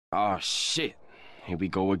Oh shit. Here we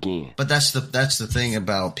go again. But that's the thing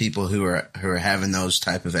about people who are having those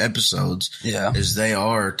type of episodes. Yeah. Is they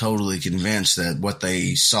are totally convinced that what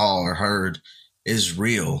they saw or heard is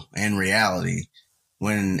real and reality,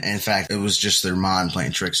 when in fact it was just their mind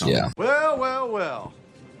playing tricks on them. Well.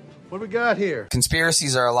 What do we got here?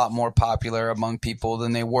 Conspiracies are a lot more popular among people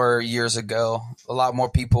than they were years ago. A lot more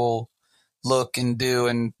people look and do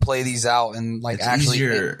and play these out and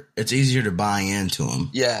it's easier to buy into them.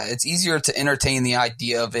 Yeah, it's easier to entertain the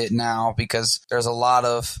idea of it now because there's a lot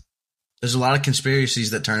of conspiracies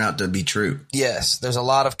that turn out to be true. Yes, there's a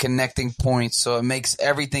lot of connecting points, so it makes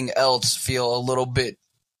everything else feel a little bit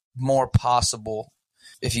more possible,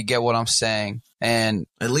 if you get what I'm saying. And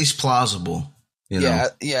at least plausible. Yeah,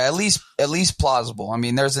 at least plausible. I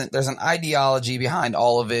mean, there's an ideology behind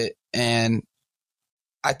all of it, and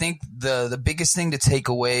I think the biggest thing to take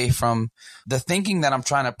away from the thinking that I'm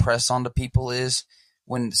trying to press onto people is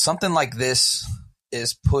when something like this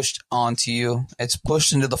is pushed onto you, it's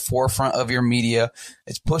pushed into the forefront of your media,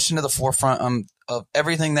 it's pushed into the forefront of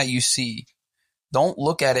everything that you see. Don't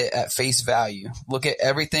look at it at face value. Look at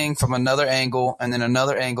everything from another angle and then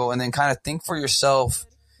another angle, and then kind of think for yourself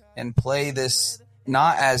and play this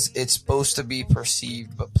not as it's supposed to be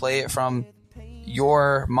perceived, but play it from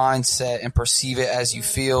your mindset and perceive it as you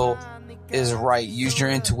feel is right. Use your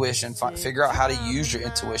intuition. Figure out how to use your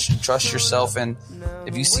intuition. Trust yourself, and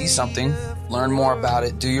if you see something, learn more about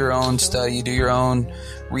it. Do your own study. Do your own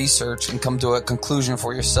research and come to a conclusion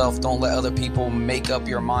for yourself. Don't let other people make up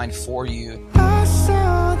your mind for you. I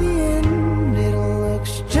saw the end. It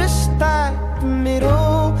looks just like the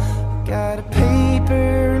middle. Got a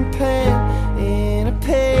paper and pen and a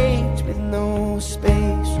page with no space.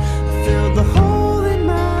 I filled the hole in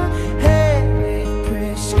my head with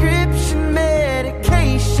prescription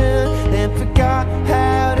medication and forgot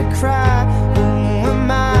how to cry. Who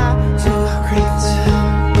am I to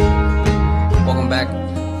pretend? Welcome back,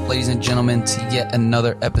 ladies and gentlemen, to yet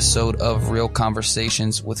another episode of Real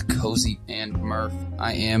Conversations with Cozy and Murph.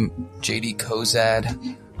 I am JD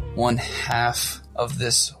Kozad, one half of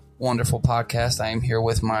this wonderful podcast. I am here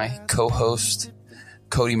with my co-host,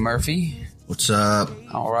 Cody Murphy. What's up?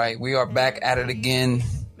 All right, we are back at it again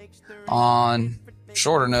on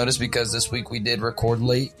shorter notice because this week we did record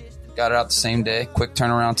late. Got it out the same day. Quick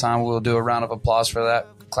turnaround time. We'll do a round of applause for that.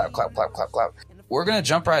 Clap, clap, clap, clap, clap. We're going to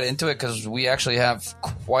jump right into it because we actually have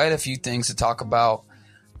quite a few things to talk about.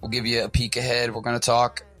 We'll give you a peek ahead. We're going to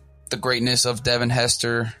talk the greatness of Devin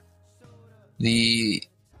Hester, the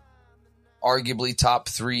arguably top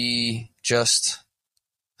three, just,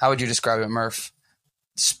 how would you describe it, Murph?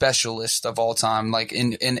 Specialist of all time. Like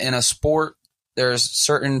in a sport, there's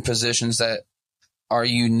certain positions that are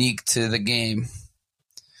unique to the game.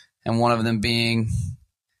 And one of them being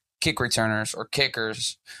kick returners or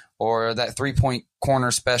kickers, or that 3-point corner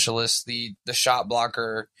specialist, the shot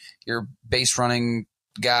blocker, your base running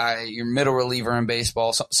guy, your middle reliever in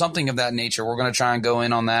baseball, something of that nature. We're going to try and go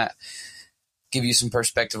in on that, give you some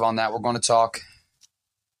perspective on that. We're going to talk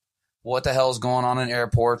what the hell is going on in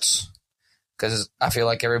airports, because I feel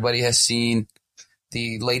like everybody has seen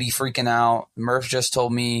the lady freaking out. Murph just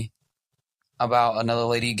told me about another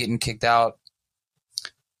lady getting kicked out.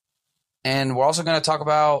 And we're also going to talk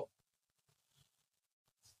about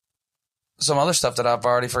some other stuff that I've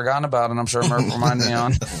already forgotten about, and I'm sure Murph reminded me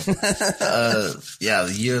on. Yeah,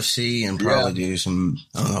 the UFC and probably do some,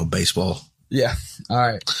 I don't know, baseball. Yeah. All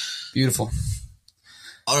right. Beautiful.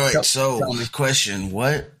 All right, so question,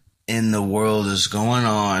 what in the world is going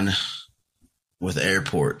on with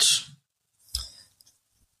airports?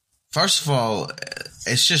 First of all,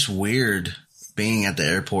 it's just weird being at the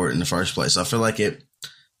airport in the first place. I feel like it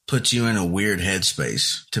puts you in a weird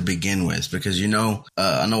headspace to begin with, because I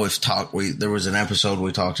know we've talked. There was an episode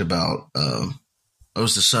we talked about. It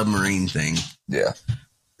was the submarine thing. Yeah,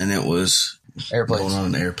 and it was airplanes. Going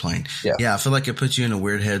on an airplane. Yeah. I feel like it puts you in a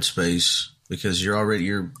weird headspace because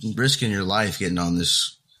you're risking your life getting on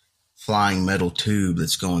this flying metal tube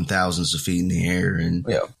that's going thousands of feet in the air, and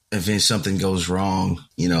if something goes wrong,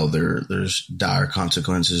 there's dire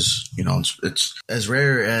consequences. It's as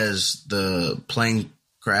rare as the plane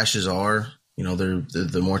crashes are,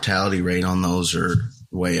 the mortality rate on those are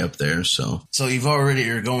way up there. So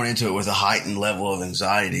you're going into it with a heightened level of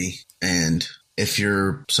anxiety. And if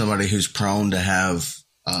you're somebody who's prone to have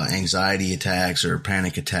anxiety attacks or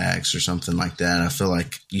panic attacks or something like that, I feel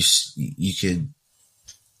like you could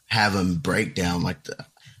have a breakdown like that.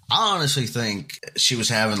 I honestly think she was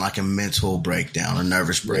having like a mental breakdown, a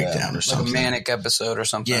nervous breakdown or something. Like a manic episode or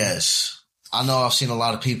something. Yes. I know I've seen a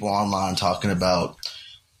lot of people online talking about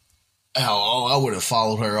hell, I would have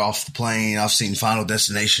followed her off the plane. I've seen Final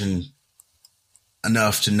Destination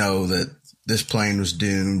enough to know that this plane was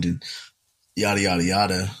doomed and yada, yada,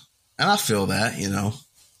 yada. And I feel that,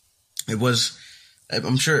 it was,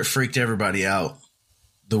 I'm sure it freaked everybody out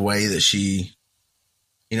the way that she,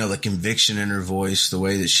 the conviction in her voice, the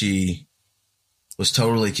way that she was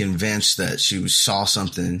totally convinced that she saw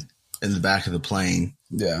something in the back of the plane.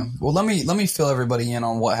 Yeah. Well, let me fill everybody in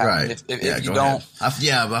on what happened. Right. If you don't,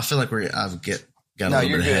 but I feel like I've got a little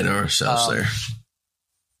bit ahead of ourselves there.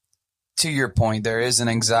 To your point, there is an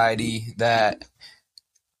anxiety that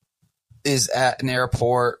is at an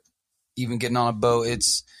airport, even getting on a boat.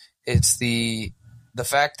 It's the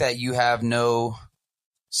fact that you have no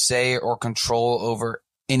say or control over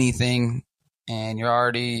anything, and you're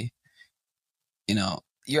already,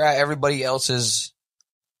 you're at everybody else's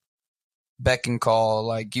beck and call.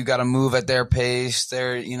 Like, you got to move at their pace.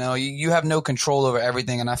 They're, you have no control over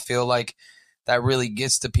everything. And I feel like that really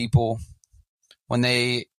gets to people when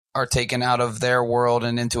they are taken out of their world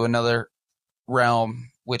and into another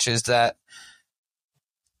realm, which is that.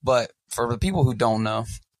 But for the people who don't know,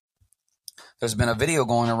 there's been a video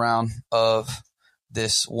going around of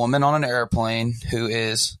this woman on an airplane who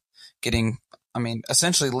is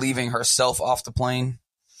essentially leaving herself off the plane,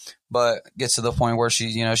 but gets to the point where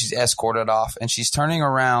she's escorted off, and she's turning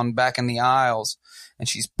around back in the aisles, and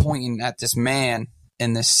she's pointing at this man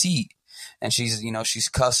in this seat, and she's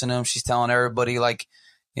cussing him. She's telling everybody, like,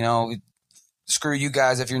 screw you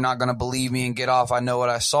guys if you're not going to believe me and get off. I know what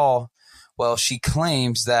I saw. Well, she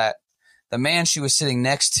claims that the man she was sitting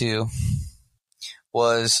next to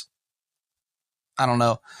was, I don't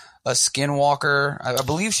know, a skinwalker. I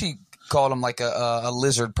believe she called him like a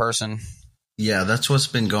lizard person. Yeah, that's what's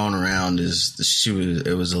been going around. It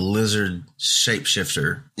was a lizard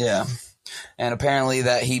shapeshifter. Yeah, and apparently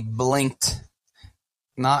that he blinked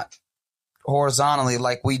not horizontally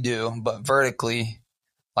like we do, but vertically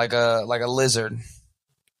like a lizard.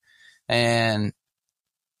 And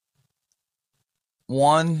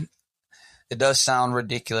it does sound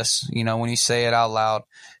ridiculous, when you say it out loud.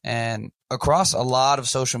 And across a lot of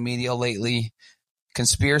social media lately,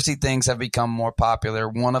 conspiracy things have become more popular.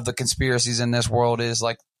 One of the conspiracies in this world is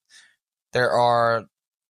like there are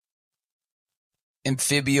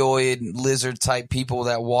amphibioid lizard type people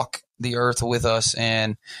that walk the earth with us.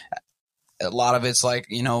 And a lot of it's like,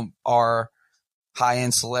 our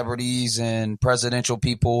high-end celebrities and presidential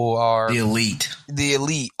people are the elite. The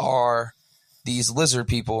elite are these lizard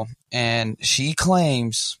people. And she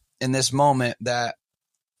claims in this moment that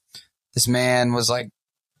this man was like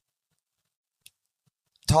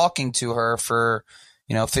talking to her for,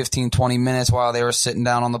 15, 20 minutes while they were sitting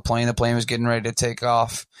down on the plane. The plane was getting ready to take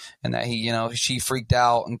off, and that she freaked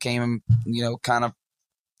out and came and, kind of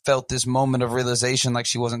felt this moment of realization like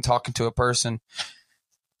she wasn't talking to a person.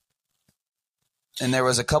 And there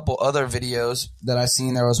was a couple other videos that I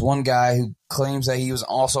seen. There was one guy who claims that he was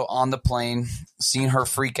also on the plane, seen her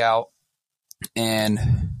freak out. And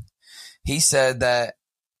he said that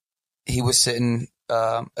he was sitting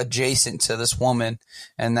adjacent to this woman,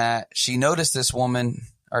 and that he noticed this woman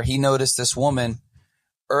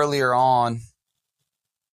earlier on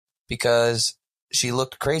because she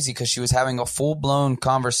looked crazy because she was having a full-blown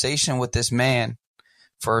conversation with this man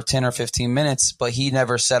for 10 or 15 minutes, but he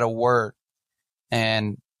never said a word.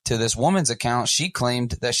 And to this woman's account, she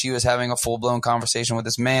claimed that she was having a full-blown conversation with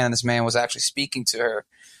this man, and this man was actually speaking to her.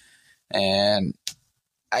 And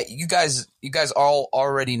you guys all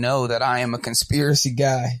already know that I am a conspiracy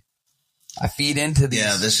guy. I feed into these.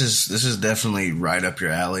 Yeah, this is definitely right up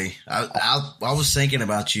your alley. I was thinking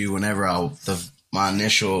about you whenever my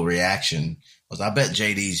initial reaction was, I bet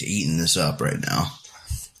JD's eating this up right now.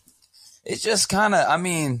 It's just kind of,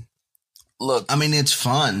 look. It's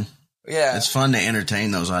fun. Yeah. It's fun to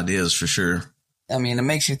entertain those ideas for sure. It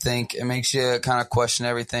makes you think. It makes you kind of question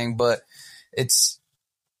everything. But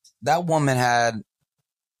that woman had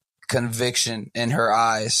conviction in her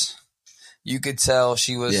eyes. You could tell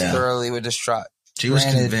she was thoroughly distraught. She was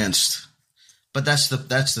convinced. But that's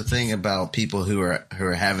the thing about people who are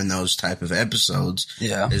having those type of episodes.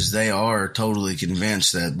 Yeah. Is they are totally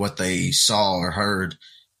convinced that what they saw or heard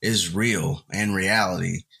is real and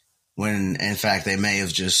reality, when in fact they may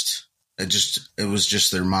have it was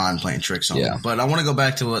just their mind playing tricks on them. But I want to go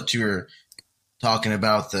back to what you were talking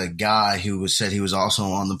about, the guy who said he was also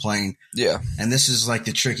on the plane. Yeah. And this is like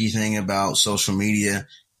the tricky thing about social media.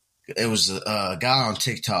 It was a guy on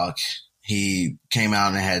TikTok. He came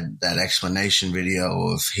out and had that explanation video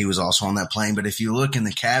of he was also on that plane. But if you look in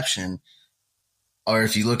the caption, or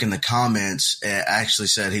if you look in the comments, it actually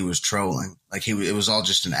said he was trolling. Like it was all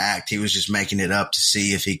just an act. He was just making it up to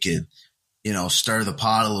see if he could, stir the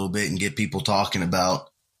pot a little bit and get people talking about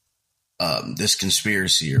this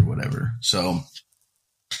conspiracy or whatever. So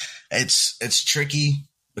it's tricky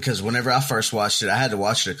because whenever I first watched it, I had to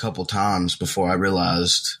watch it a couple times before I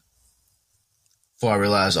realized,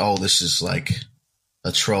 oh, this is like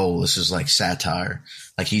a troll. This is like satire.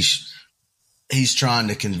 Like he's trying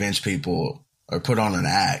to convince people or put on an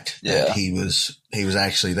act that he was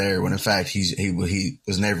actually there when in fact he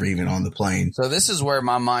was never even on the plane. So this is where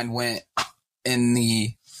my mind went in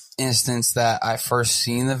the instance that I first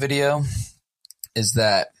seen the video, is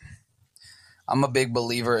that I'm a big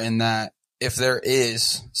believer in that if there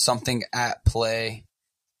is something at play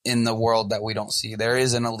in the world that we don't see, there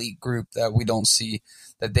is an elite group that we don't see,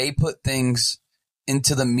 that they put things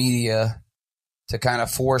into the media to kind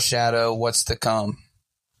of foreshadow what's to come.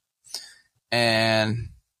 And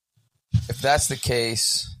if that's the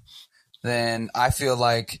case, then I feel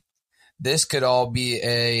like this could all be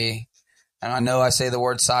and I know I say the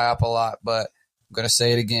word psyop a lot, but I'm going to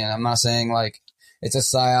say it again. I'm not saying like it's a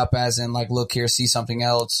psyop as in like, look here, see something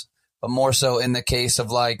else, but more so in the case of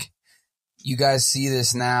like, you guys see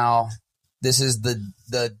this now. This is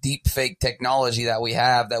the deep fake technology that we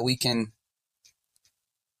have, that we can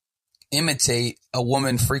imitate a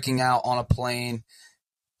woman freaking out on a plane,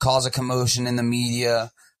 cause a commotion in the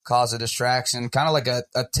media, cause a distraction, kind of like a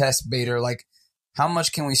test baiter. Like, how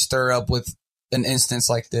much can we stir up with an instance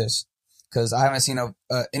like this? Because I haven't seen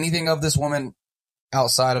anything of this woman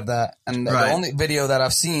outside of that. And the only video that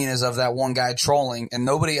I've seen is of that one guy trolling, and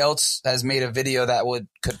nobody else has made a video that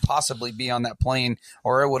could possibly be on that plane,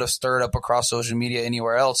 or it would have stirred up across social media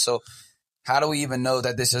anywhere else. So how do we even know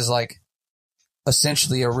that this is like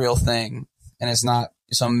essentially a real thing and it's not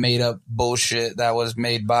some made up bullshit that was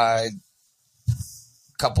made by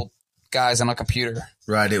a couple guys on a computer?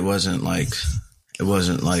 Right. It wasn't like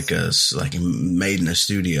made in a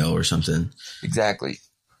studio or something. Exactly.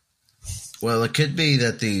 Well, it could be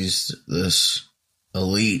that this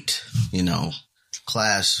elite,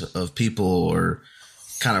 class of people are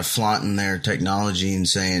kind of flaunting their technology and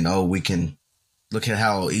saying, oh, we can look at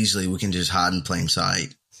how easily we can just hide in plain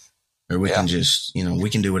sight, or we can just, we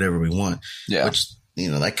can do whatever we want. Yeah. Which,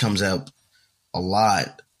 that comes out a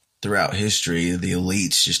lot throughout history. The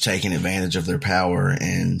elites just taking advantage of their power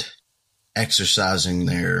and exercising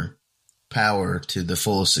their power to the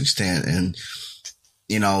fullest extent. And,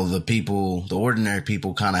 the ordinary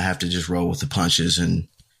people kind of have to just roll with the punches, and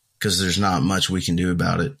because there's not much we can do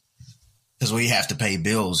about it. Because we have to pay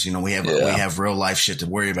bills. We have real life shit to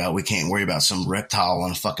worry about. We can't worry about some reptile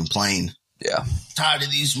on a fucking plane. Yeah. Tired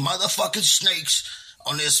of these motherfucking snakes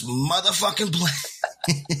on this motherfucking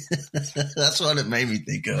plane. That's what it made me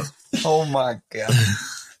think of. Oh my God.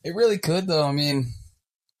 It really could though. I mean,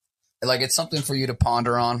 like, it's something for you to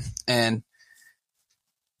ponder on. And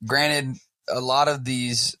granted, a lot of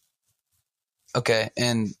these,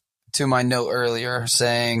 and to my note earlier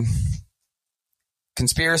saying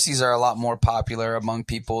conspiracies are a lot more popular among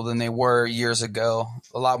people than they were years ago.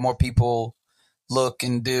 A lot more people look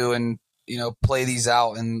and do and, play these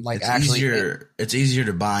out, and like it's easier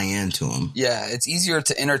to buy into them. Yeah. It's easier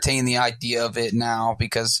to entertain the idea of it now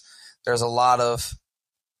because there's a lot of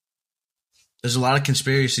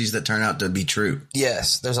conspiracies that turn out to be true.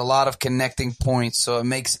 Yes, there's a lot of connecting points, so it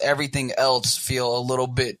makes everything else feel a little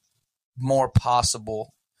bit more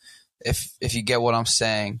possible, if you get what I'm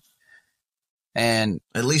saying. And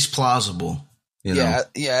at least plausible. Yeah,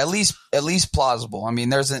 at least plausible. I mean,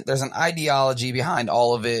 there's an ideology behind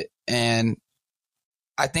all of it, and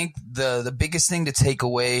I think the biggest thing to take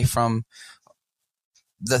away from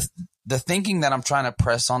the thinking that I'm trying to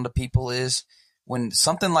press onto people is when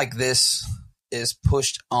something like this is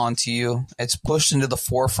pushed onto you, it's pushed into the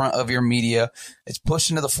forefront of your media, it's pushed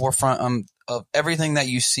into the forefront of everything that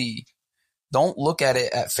you see. Don't look at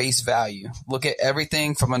it at face value. Look at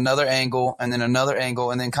everything from another angle and then another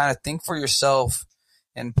angle, and then kind of think for yourself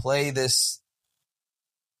and play this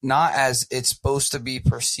not as it's supposed to be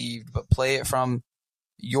perceived, but play it from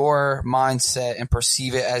your mindset and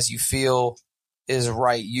perceive it as you feel is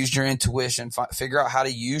right. Use your intuition. Figure out how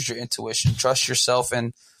to use your intuition. Trust yourself,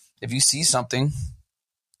 and if you see something,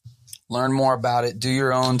 learn more about it. Do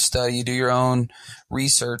your own study, do your own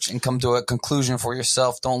research, and come to a conclusion for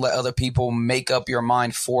yourself. Don't let other people make up your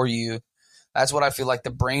mind for you. That's what I feel like the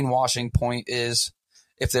brainwashing point is.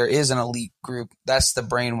 If there is an elite group, that's the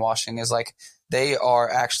brainwashing, is like they are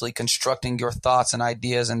actually constructing your thoughts and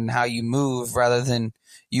ideas and how you move rather than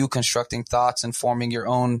you constructing thoughts and forming your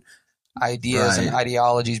own ideas and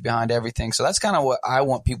ideologies behind everything. So that's kind of what I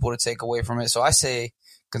want people to take away from it. So I say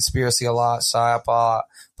conspiracy a lot, psyop a lot,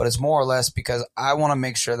 but it's more or less because I want to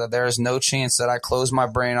make sure that there is no chance that I close my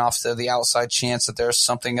brain off to the outside chance that there's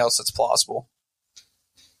something else that's plausible.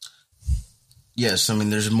 Yes, I mean,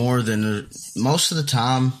 there's more than most of the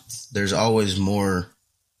time. There's always more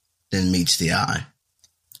than meets the eye.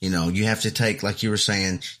 You know, you have to take, like you were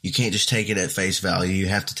saying, you can't just take it at face value. You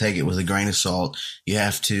have to take it with a grain of salt. You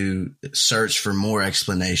have to search for more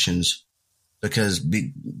explanations because of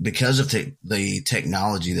the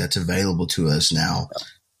technology that's available to us now,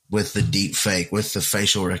 with the deep fake, with the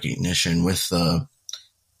facial recognition, with the,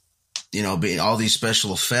 you know, all these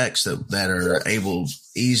special effects that are able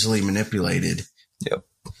easily manipulated. Yep.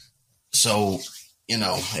 So, you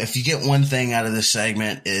know, if you get one thing out of this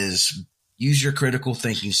segment is use your critical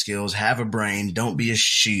thinking skills, have a brain, don't be a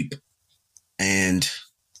sheep, and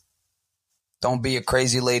don't be a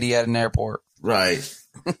crazy lady at an airport. Right.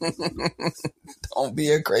 Don't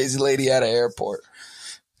be a crazy lady at an airport.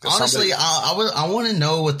 Honestly, I want to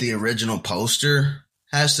know what the original poster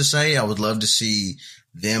has to say. I would love to see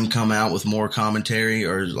them come out with more commentary,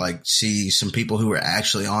 or like see some people who were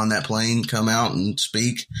actually on that plane come out and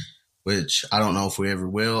speak, which I don't know if we ever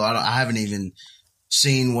will. I haven't even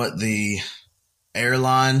seen what the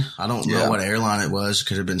airline, I don't know what airline it was. It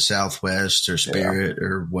could have been Southwest or Spirit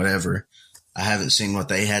or whatever. I haven't seen what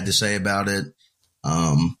they had to say about it.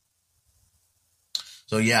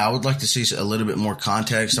 So yeah, I would like to see a little bit more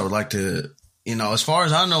context. I would like to, you know, as far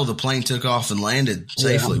as I know, the plane took off and landed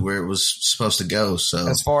safely where it was supposed to go. So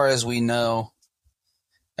as far as we know,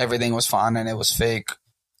 everything was fine and it was fake.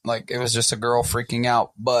 Like, it was just a girl freaking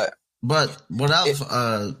out. But what I've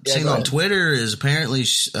seen on Twitter is apparently,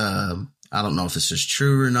 I don't know if this is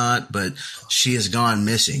true or not, but she has gone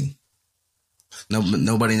missing.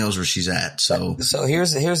 Nobody knows where she's at. So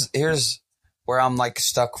here's where I'm like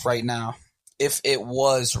stuck right now. If it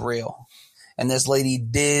was real and this lady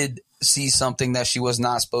did see something that she was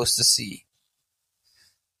not supposed to see,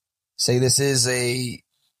 say this is a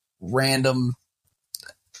random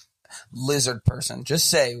lizard person, just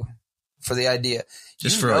say for the idea,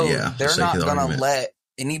 they're not going to let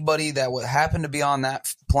anybody that would happen to be on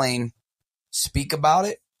that plane speak about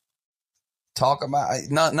it, talk about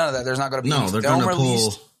it. None of that. There's not going to be no. They're going to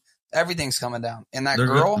pull. Everything's coming down, and that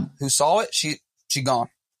girl who saw it, she gone.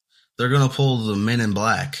 They're going to pull the Men in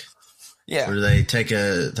Black. Yeah. Where they take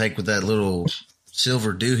with that little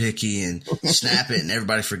silver doohickey and snap it, and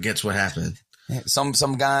everybody forgets what happened. Some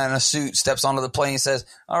guy in a suit steps onto the plane and says,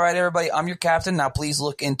 "All right, everybody, I'm your captain. Now please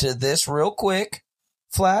look into this real quick,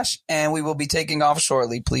 flash, and we will be taking off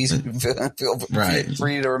shortly. Please feel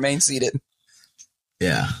free to remain seated."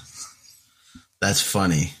 Yeah. That's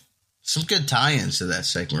funny. Some good tie-ins to that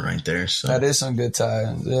segment right there. So. That is some good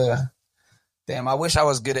tie-ins, yeah. Damn, I wish I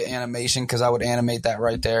was good at animation because I would animate that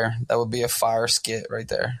right there. That would be a fire skit right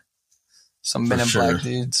there. Some Men in Black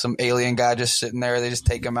dude, some alien guy just sitting there. They just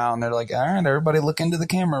take him out and they're like, all right, everybody look into the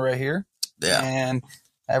camera right here. Yeah. And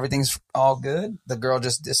everything's all good. The girl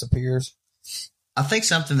just disappears. I think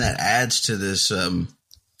something that adds to this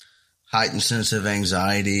heightened sense of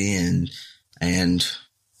anxiety and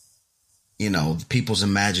you know, people's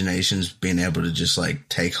imaginations being able to just like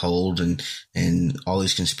take hold and all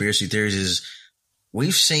these conspiracy theories is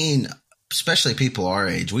we've seen, especially people our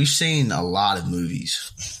age, we've seen a lot of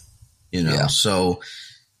movies, you know, so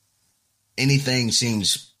anything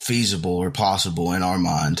seems feasible or possible in our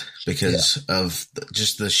mind because of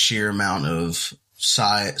just the sheer amount of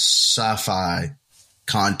sci-fi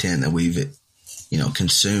content that we've, you know,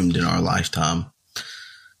 consumed in our lifetime.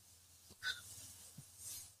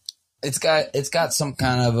 It's got some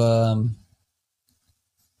kind of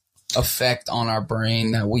effect on our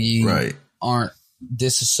brain that we aren't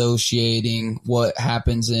disassociating what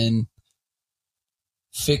happens in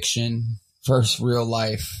fiction versus real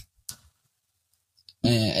life,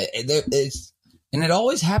 and it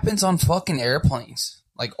always happens on fucking airplanes,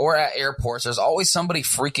 like, or at airports. There's always somebody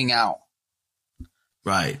freaking out.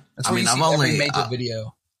 Right. That's where every major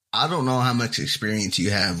video. I don't know how much experience you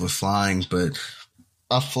have with flying, but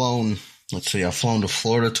I've flown to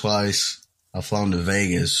Florida twice. I've flown to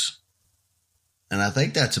Vegas. And I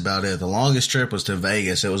think that's about it. The longest trip was to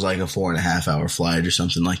Vegas. It was like a 4.5 hour flight or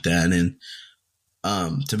something like that. And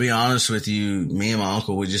to be honest with you, me and my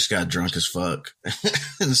uncle, we just got drunk as fuck.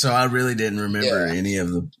 And so I really didn't remember any of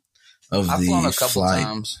the I've flown a couple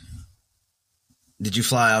times. Did you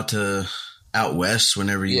fly out west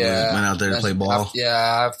whenever you went out there to play ball?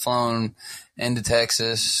 I've flown into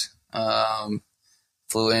Texas.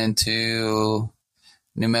 Flew into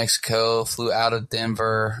New Mexico, flew out of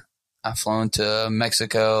Denver. I've flown to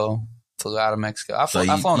Mexico, flew out of Mexico. I've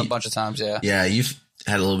flown a bunch of times, yeah. Yeah, you've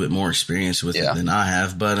had a little bit more experience with it than I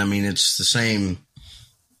have, but I mean, it's the same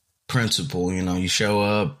principle. You know, you show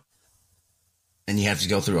up and you have to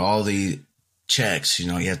go through all the checks. You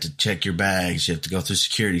know, you have to check your bags. You have to go through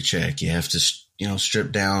security check. You have to, you know,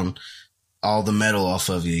 strip down all the metal off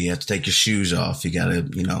of you. You have to take your shoes off. You got to,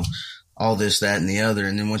 you know, all this, that, and the other.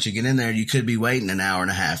 And then once you get in there, you could be waiting an hour and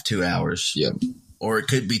a half, 2 hours. Yep. Or it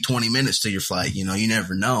could be 20 minutes to your flight. You know, you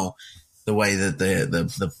never know the way that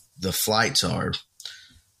the flights are.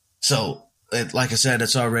 So, like I said,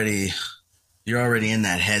 you're already in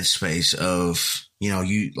that headspace of, you know,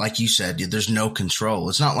 like you said, there's no control.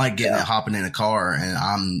 It's not like hopping in a car and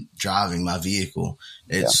I'm driving my vehicle.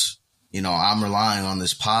 It's, you know, I'm relying on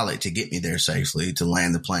this pilot to get me there safely, to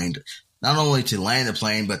land the plane, not only to land the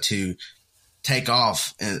plane, but to take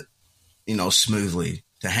off, and, you know, smoothly,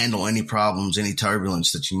 to handle any problems, any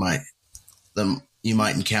turbulence that you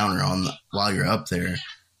might encounter while you're up there.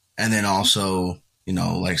 And then also, you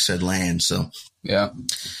know, like I said, land. So, yeah.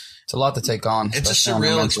 It's a lot to take on. It's a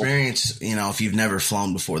surreal experience, you know, if you've never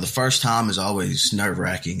flown before. The first time is always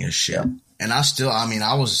nerve-wracking as shit. Yeah. And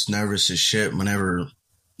I was nervous as shit whenever,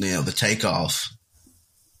 you know, the takeoff.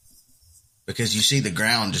 Because you see the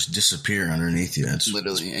ground just disappear underneath you. It's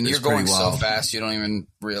literally. And you're going so fast, you don't even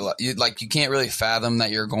realize. You can't really fathom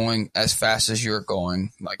that you're going as fast as you're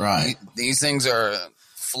going. Like, right. These things are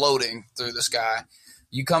floating through the sky.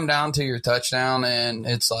 You come down to your touchdown, and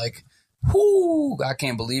it's like, whoo, I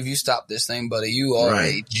can't believe you stopped this thing, buddy. You are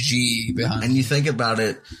a G behind. And you think about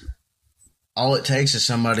it, all it takes is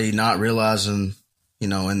somebody not realizing, you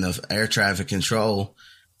know, in the air traffic control,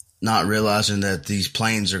 not realizing that these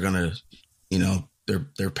planes are going to, you know,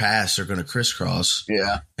 their paths are going to crisscross.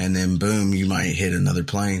 Yeah. And then boom, you might hit another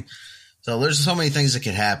plane. So there's so many things that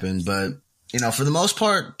could happen, but, you know, for the most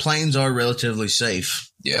part, planes are relatively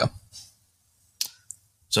safe. Yeah.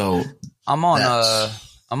 So I'm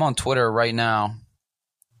on Twitter right now,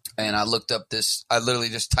 and I looked up I literally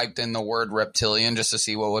just typed in the word reptilian just to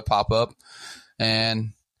see what would pop up.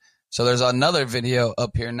 And so there's another video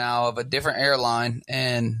up here now of a different airline,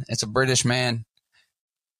 and it's a British man.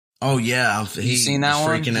 Oh, yeah. You seen that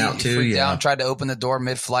one? Freaking out too. Freaked out, tried to open the door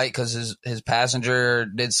mid-flight because his passenger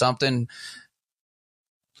did something.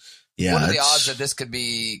 Yeah, what are the odds that this could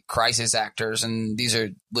be crisis actors? And these are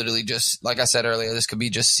literally just, like I said earlier, this could be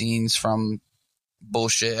just scenes from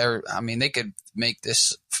bullshit. I mean, they could make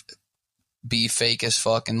this be fake as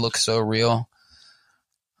fuck and look so real.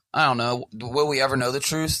 I don't know. Will we ever know the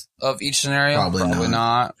truth of each scenario? Probably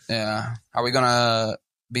not. Yeah. Are we going to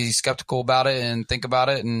be skeptical about it and think about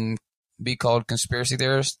it and be called conspiracy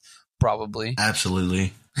theorists? Probably.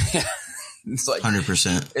 Absolutely. Yeah. It's like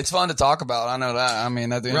 100%. It's fun to talk about. I know that. I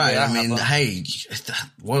mean, at the end right. of the day, hey,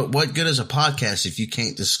 what good is a podcast if you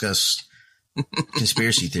can't discuss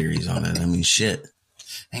conspiracy theories on it? I mean, shit.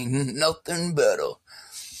 Ain't nothing better.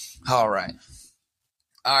 All right,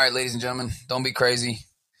 ladies and gentlemen, don't be crazy.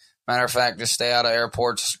 Matter of fact, just stay out of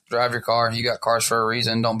airports. Drive your car. You got cars for a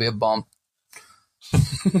reason. Don't be a bum.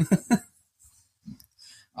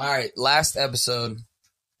 All right, last episode,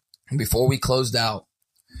 before we closed out,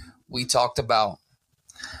 we talked about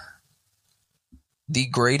the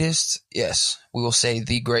greatest, yes, we will say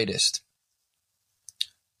the greatest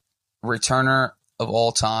returner of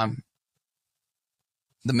all time.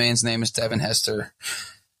 The man's name is Devin Hester.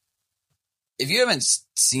 If you haven't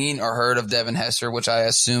seen or heard of Devin Hester, which I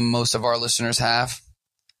assume most of our listeners have,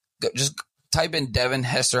 just type in Devin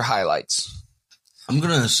Hester highlights. I'm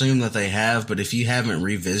going to assume that they have, but if you haven't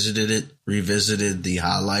revisited the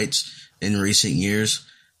highlights in recent years,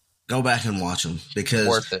 go back and watch them, because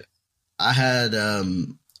worth it. I had a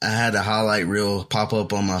highlight reel pop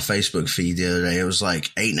up on my Facebook feed the other day. It was like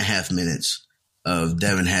 8.5 minutes of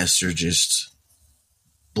Devin Hester just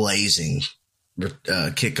blazing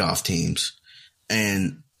kickoff teams.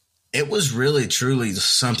 And it was really, truly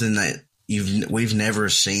something that we've never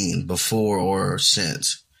seen before or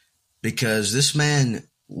since, because this man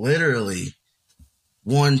literally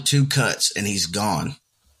 1-2 cuts and he's gone.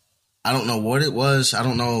 I don't know what it was. I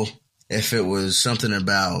don't know if it was something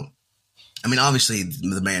about, I mean, obviously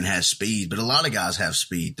the man has speed, but a lot of guys have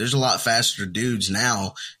speed. There's a lot faster dudes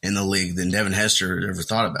now in the league than Devin Hester ever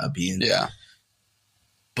thought about being. Yeah.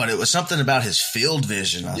 But it was something about his field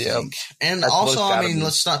vision, I think. And that's also, I mean,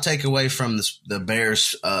 let's not take away from the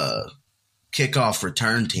Bears kickoff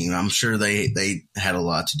return team. I'm sure they had a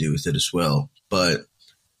lot to do with it as well. But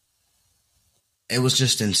it was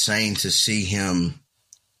just insane to see him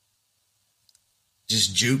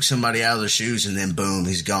just juke somebody out of their shoes, and then boom,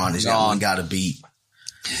 he's gone. He's got one guy to beat.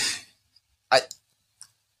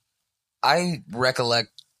 I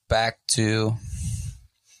recollect back to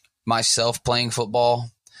myself playing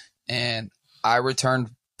football, and I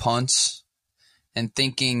returned punts and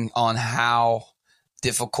thinking on how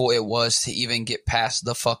difficult it was to even get past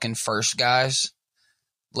the fucking first guys,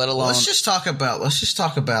 let alone. Let's just talk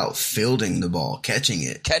about fielding the ball, catching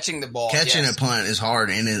it. Catching the ball. Catching yes. a punt is hard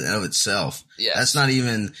in and of itself. Yes. That's not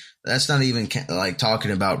even like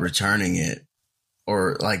talking about returning it,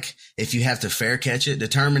 or like if you have to fair catch it,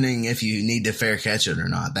 determining if you need to fair catch it or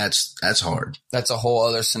not. That's hard. That's a whole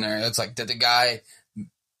other scenario. It's like, did the guy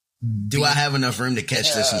do I have enough room to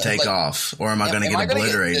catch this and take off, or am I going to get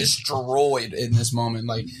obliterated? Get destroyed in this moment.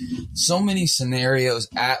 Like, so many scenarios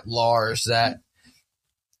at large that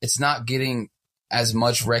it's not getting as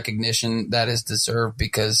much recognition that is deserved,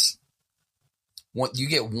 because you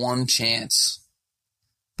get one chance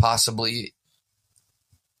possibly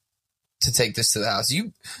to take this to the house.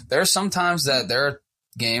 There are sometimes that there are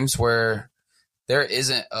games where there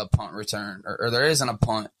isn't a punt return or there isn't a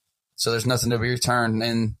punt, so there's nothing to be returned.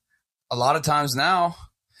 And a lot of times now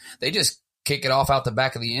they just kick it off out the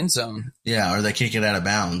back of the end zone. Yeah, or they kick it out of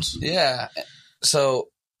bounds. Yeah. So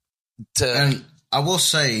and I will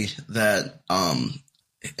say that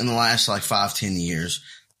in the last like 5-10 years,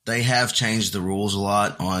 they have changed the rules a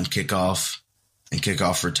lot on kickoff and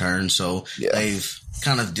kickoff return. So they've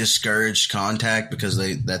kind of discouraged contact, because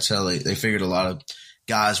that's how they figured a lot of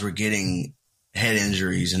guys were getting head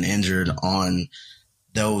injuries and injured on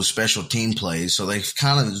those special team plays. So they've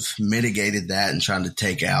kind of mitigated that and trying to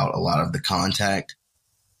take out a lot of the contact.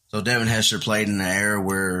 So Devin Hester played in an era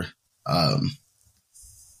where,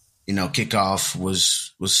 kickoff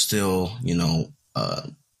was still,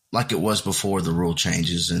 like it was before the rule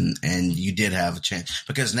changes, and you did have a chance,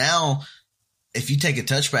 because now if you take a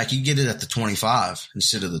touchback, you get it at the 25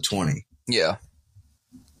 instead of the 20. Yeah.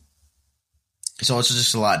 So it's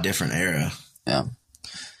just a lot different era. Yeah.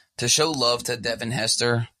 To show love to Devin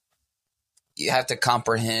Hester, you have to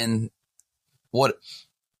comprehend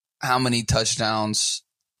how many touchdowns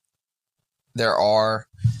there are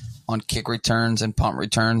on kick returns and punt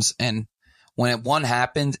returns. And when one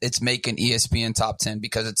happens, it's making ESPN top 10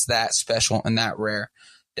 because it's that special and that rare.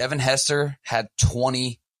 Devin Hester had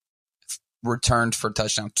 20 returned for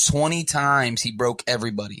touchdown. 20 times he broke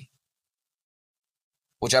everybody,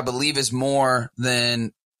 which I believe is more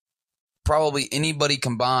than probably anybody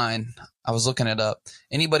combined. I was looking it up.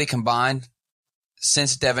 Anybody combined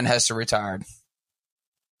since Devin Hester retired.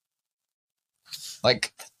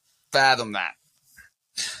 Like, fathom that.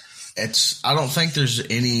 I don't think there's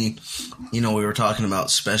any, we were talking about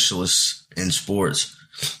specialists in sports.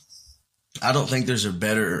 I don't think there's a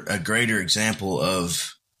greater example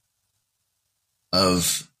of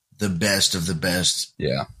the best of the best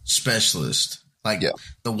specialist. Like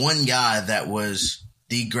the one guy that was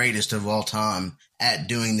the greatest of all time at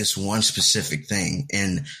doing this one specific thing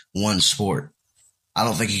in one sport. I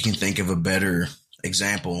don't think you can think of a better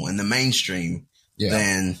example in the mainstream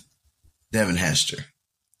than Devin Hester.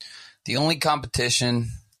 The only competition,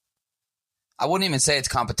 I wouldn't even say it's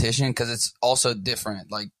competition because it's also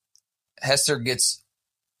different. Like, Hester gets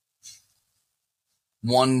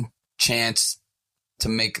one chance to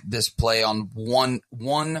make this play on one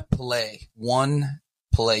play. One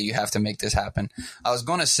play, you have to make this happen. I was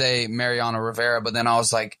going to say Mariano Rivera, but then I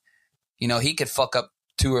was like, he could fuck up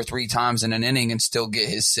 2 or 3 times in an inning and still get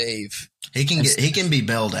his save. He can be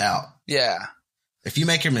bailed out. Yeah. If you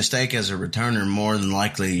make a mistake as a returner, more than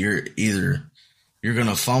likely you're going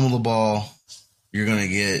to fumble the ball, you're going to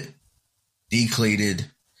get decleated,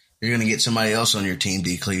 you're going to get somebody else on your team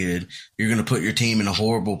decleated, you're going to put your team in a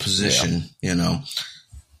horrible position,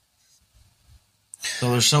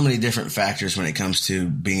 So there's so many different factors when it comes to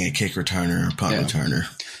being a kick returner or punt returner.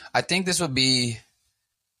 I think this would be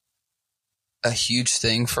a huge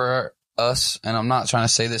thing for us, and I'm not trying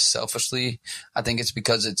to say this selfishly. I think it's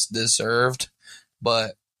because it's deserved.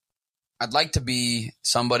 But I'd like to be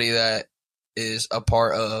somebody that is a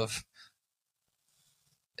part of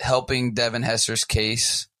helping Devin Hester's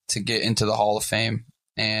case to get into the Hall of Fame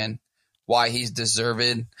and why he's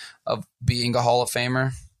deserved of being a Hall of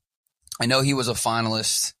Famer. I know he was a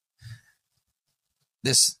finalist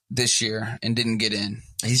this year and didn't get in.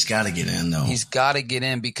 He's got to get in, though. He's got to get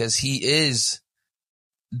in because he is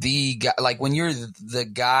the guy. Like, when you're the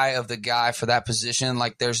guy of the guy for that position,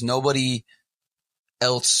 like, there's nobody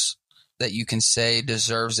else that you can say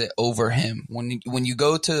deserves it over him. When you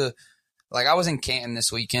go to, like, I was in Canton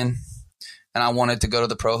this weekend and I wanted to go to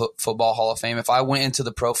the Pro Football Hall of Fame. If I went into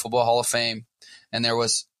the Pro Football Hall of Fame and there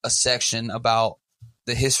was a section about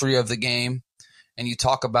the history of the game and you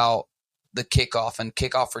talk about the kickoff and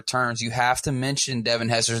kickoff returns, you have to mention Devin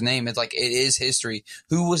Hester's name. It's like, it is history.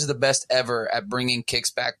 Who was the best ever at bringing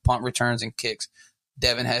kicks back, punt returns, and kicks?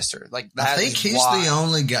 Devin Hester. Like, that I think he's the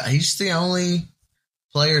only guy. He's the only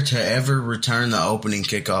player to ever return the opening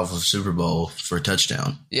kickoff of Super Bowl for a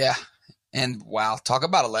touchdown. Yeah. And wow, talk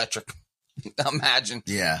about electric. Imagine.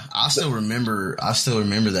 Yeah. I still remember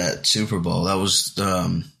that Super Bowl. That was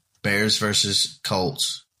Bears versus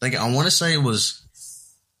Colts. I want to say it was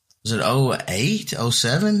it 08,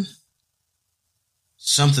 07?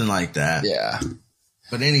 Something like that. Yeah.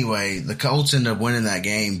 But anyway, the Colts ended up winning that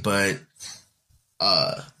game, but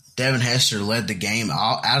Devin Hester led the game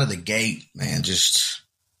out of the gate, man, just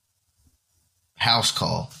house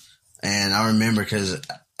call. And I remember because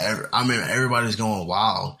everybody was going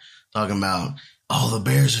wild, talking about, oh, the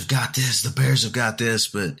Bears have got this,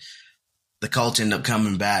 but the Colts end up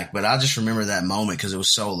coming back. But I just remember that moment because it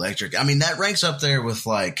was so electric. I mean, that ranks up there with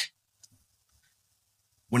like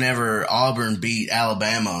whenever Auburn beat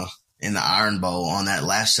Alabama in the Iron Bowl on that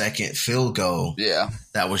last second field goal. Yeah.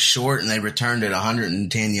 That was short and they returned it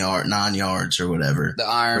 9 yards or whatever. The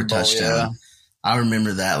Iron Bowl, touchdown. Yeah. I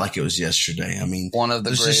remember that like it was yesterday. I mean,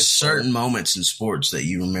 there's just certain moments in sports that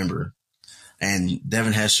you remember. And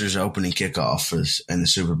Devin Hester's opening kickoff in the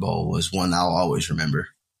Super Bowl was one I'll always remember.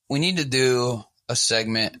 We need to do a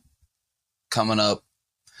segment coming up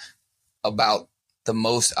about the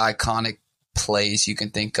most iconic plays you can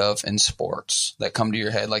think of in sports that come to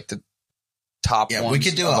your head, like the top ones. We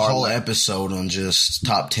could do a whole episode on just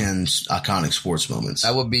top 10 iconic sports moments.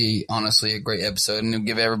 That would be honestly a great episode, and it'll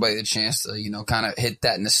give everybody the chance to, kind of hit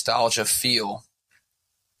that nostalgia feel.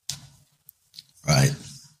 Right.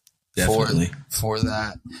 Definitely. For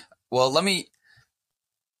that. Well, let me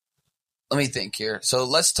think here. So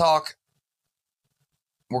let's talk.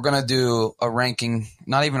 We're going to do a ranking,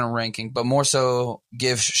 not even a ranking, but more so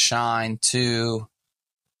give shine to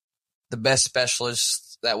the best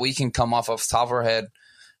specialists that we can come off the top of our head.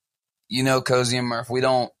 Cozy and Murph, we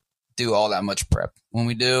don't do all that much prep. When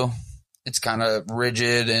we do, it's kind of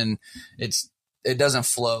rigid and it doesn't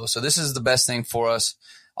flow. So this is the best thing for us.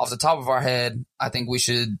 Off the top of our head, I think we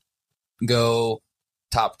should go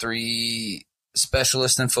top 3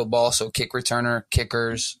 specialists in football. So kick returner,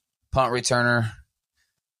 kickers, punt returner.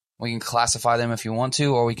 We can classify them if you want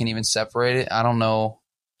to, or we can even separate it. I don't know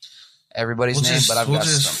everybody's name, but I've got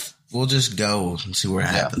some. We'll just go and see where it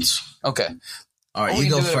happens. Okay. All right, you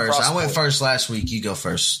go first. I went first last week. You go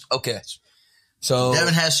first. Okay. So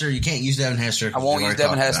Devin Hester, you can't use Devin Hester. I won't use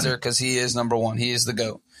Devin Hester because he is number 1. He is the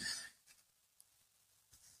GOAT.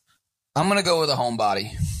 I'm going to go with a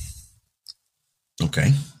homebody.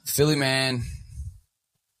 Okay. Philly man.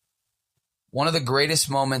 One of the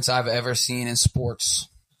greatest moments I've ever seen in sports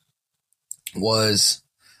was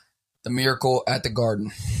the miracle at the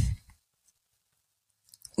Garden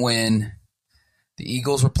when the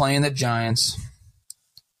Eagles were playing the Giants.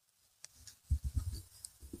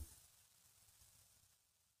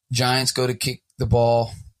 Giants go to kick the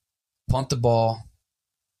ball, punt the ball,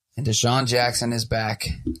 and Deshaun Jackson is back.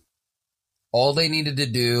 All they needed to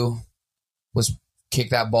do was kick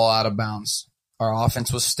that ball out of bounds. Our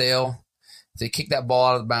offense was stale. If they kicked that ball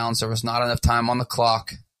out of bounds, there was not enough time on the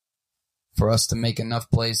clock for us to make enough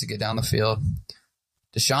plays to get down the field.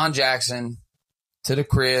 Deshaun Jackson to the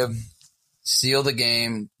crib, seal the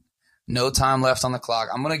game, no time left on the clock.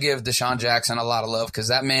 I'm going to give Deshaun Jackson a lot of love because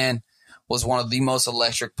that man was one of the most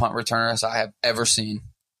electric punt returners I have ever seen.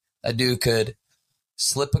 That dude could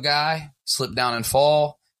slip a guy, slip down and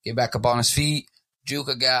fall, get back up on his feet, juke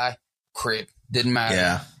a guy, crib. Didn't matter.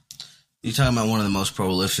 Yeah. You're talking about one of the most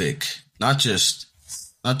prolific, not just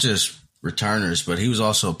returners, but he was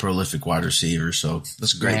also a prolific wide receiver. So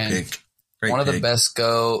that's a great pick. One of the best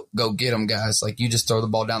go get him guys. Like you just throw the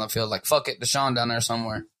ball down the field. Like fuck it, Deshaun down there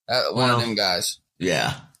somewhere. One of them guys.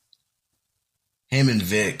 Yeah. Him and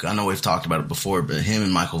Vic. I know we've talked about it before, but him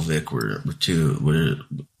and Michael Vick were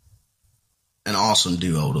an awesome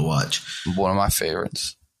duo to watch. One of my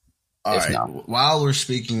favorites. All right. Not. While we're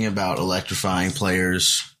speaking about electrifying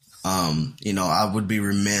players, I would be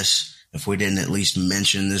remiss if we didn't at least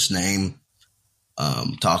mention this name.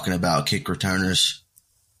 Talking about kick returners,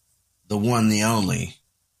 the one, the only,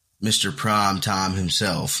 Mr. Prime Time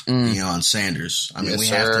himself, Deion Sanders. I mean, we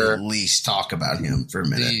have to at least talk about him for a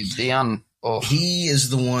minute. Deion, he is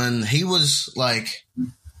the one. He was like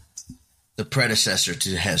the predecessor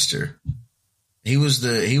to Hester. He was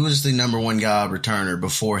the number one guy returner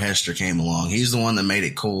before Hester came along. He's the one that made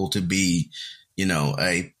it cool to be,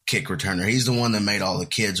 a kick returner. He's the one that made all the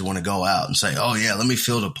kids want to go out and say, oh yeah, let me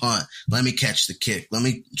field a punt. Let me catch the kick. Let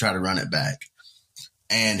me try to run it back.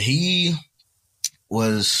 And he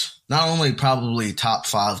was not only probably top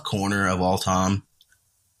 5 corner of all time,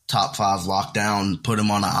 top 5 lockdown, put him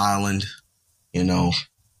on an island. You know,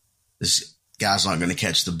 this guy's not going to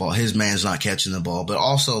catch the ball. His man's not catching the ball. But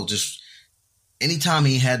also just anytime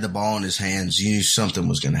he had the ball in his hands, you knew something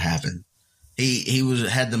was going to happen. He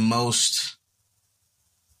had the most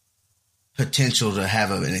potential to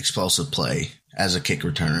have an explosive play as a kick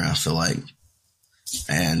returner, I feel like.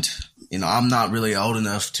 And, you know, I'm not really old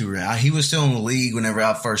enough to – he was still in the league whenever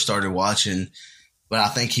I first started watching, but I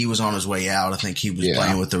think he was on his way out. I think he was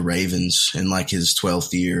playing with the Ravens in like his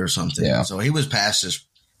 12th year or something. Yeah. So he was past his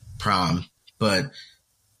prime. But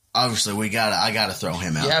obviously I got to throw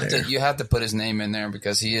him out there. You have to put his name in there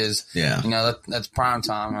because he is – you know, that's prime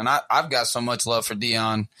time. And I've got so much love for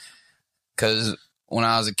Deion because when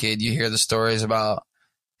I was a kid, you hear the stories about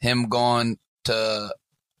him going to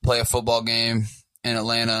play a football game in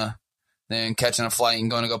Atlanta, then catching a flight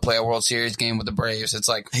and going to go play a World Series game with the Braves. It's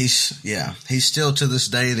like he's still to this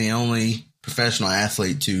day the only professional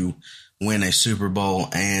athlete to win a Super Bowl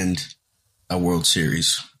and a World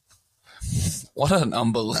Series. What an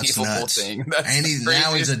unbelievable thing! And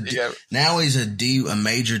now he's a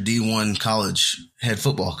major D1 college head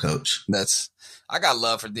football coach. I got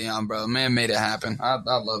love for Deion, bro. Man made it happen. I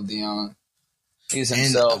love Deion. He's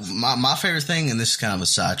himself. And my favorite thing, and this is kind of a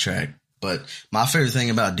sidetrack, but my favorite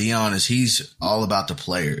thing about Deion is he's all about the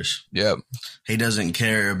players. Yep. He doesn't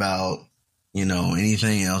care about, you know,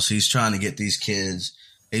 anything else. He's trying to get these kids.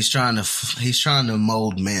 He's trying to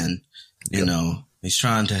mold men, you know. He's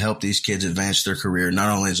trying to help these kids advance their career,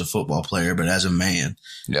 not only as a football player, but as a man.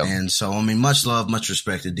 Yep. And so, I mean, much love, much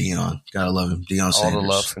respect to Deion. Gotta love him. Deion Sanders. All the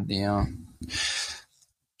love for Deion.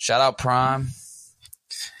 Shout out Prime.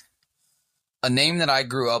 A name that I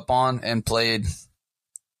grew up on and played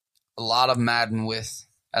a lot of Madden with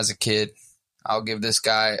as a kid. I'll give this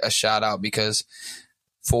guy a shout out because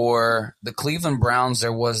for the Cleveland Browns,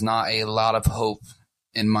 there was not a lot of hope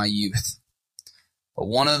in my youth. But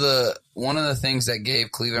one of the things that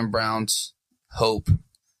gave Cleveland Browns hope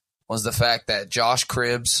was the fact that Josh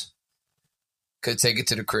Cribbs could take it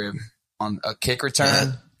to the crib on a kick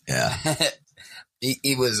return. Yeah.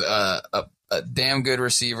 He was a damn good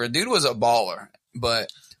receiver. Dude was a baller. But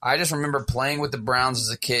I just remember playing with the Browns as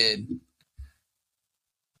a kid,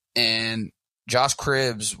 and Josh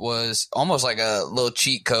Cribbs was almost like a little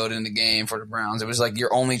cheat code in the game for the Browns. It was like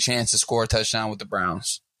your only chance to score a touchdown with the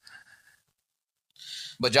Browns.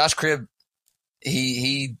 But Josh Cribbs,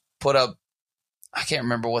 he put up, I can't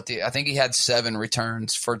remember I think he had 7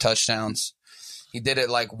 returns for touchdowns. He did it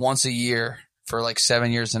like once a year for like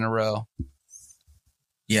 7 years in a row.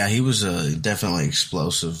 Yeah, he was definitely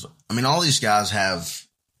explosive. I mean, all these guys have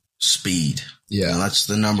speed. Yeah. You know, that's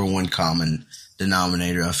the number one common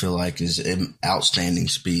denominator, I feel like, is outstanding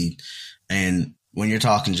speed. And when you're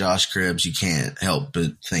talking Josh Cribbs, you can't help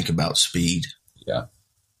but think about speed. Yeah.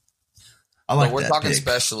 We're talking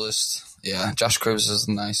specialists. Yeah, Josh Cribbs is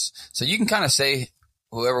nice. So you can kind of say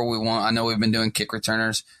whoever we want. I know we've been doing kick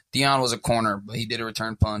returners. Deion was a corner, but he did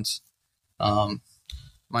return punts.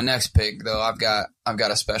 My next pick, though, I've got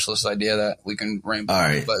a specialist idea that we can ramble. All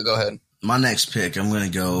right. But go ahead. My next pick, I'm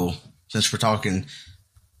going to go, since we're talking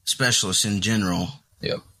specialists in general,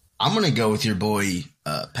 yep, I'm going to go with your boy,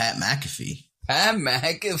 Pat McAfee. Pat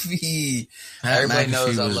McAfee. Everybody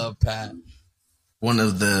knows I love Pat. One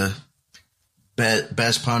of the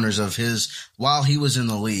best punters of his while he was in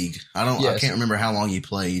the league. I can't remember how long he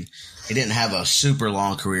played. He didn't have a super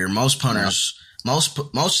long career. Most punters,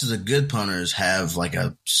 most of the good punters have like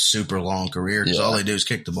a super long career because all they do is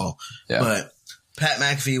kick the ball. Yeah. But Pat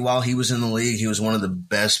McAfee, while he was in the league, he was one of the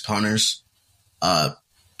best punters.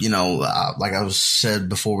 You know, like I was said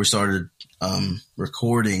before we started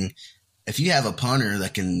recording, if you have a punter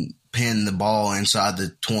that can pin the ball inside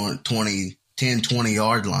the 10-20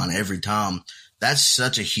 yard line every time, that's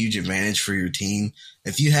such a huge advantage for your team.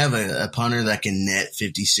 If you have a punter that can net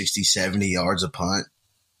 50, 60, 70 yards a punt,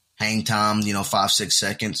 hang time, 5-6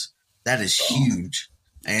 seconds, that is huge.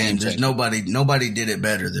 And there's nobody did it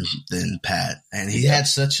better than Pat. And he had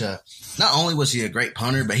not only was he a great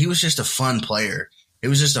punter, but he was just a fun player. It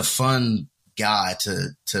was just a fun guy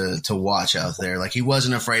to watch out there. Like, he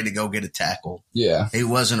wasn't afraid to go get a tackle. Yeah. He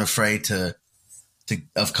wasn't afraid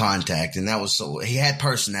of contact. And he had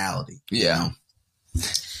personality. Yeah.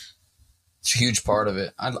 It's a huge part of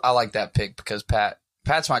it. I like that pick because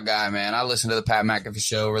Pat's my guy, man. I listen to the Pat McAfee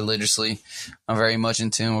show religiously. I'm very much in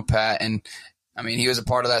tune with Pat. And, I mean, he was a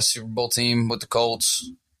part of that Super Bowl team with the Colts.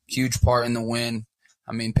 Huge part in the win.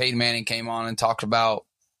 I mean, Peyton Manning came on and talked about,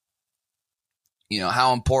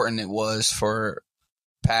 how important it was for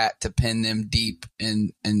Pat to pin them deep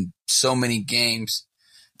in so many games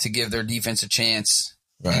to give their defense a chance.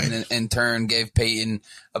 Right. And in turn gave Peyton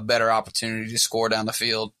a better opportunity to score down the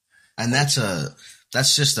field. And that's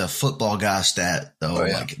just a football guy stat, though. Oh,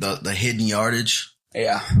 yeah. Like the hidden yardage.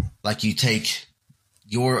 Yeah. Like you take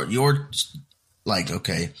your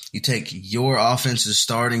offense's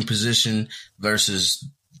starting position versus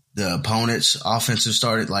the opponent's offensive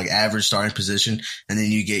average starting position, and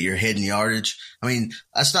then you get your hidden yardage. I mean,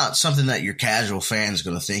 that's not something that your casual fan is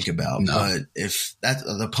going to think about, no. But if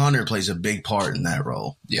the punter plays a big part in that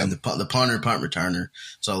role, yep. And the punter, punt returner.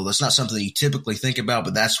 So that's not something you typically think about,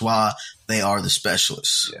 but that's why they are the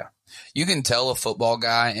specialists. Yeah. You can tell a football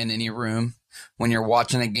guy in any room when you're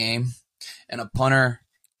watching a game and a punter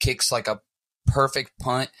kicks like a perfect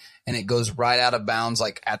punt and it goes right out of bounds,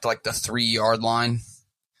 like at the 3-yard line.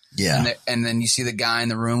 Yeah. And then you see the guy in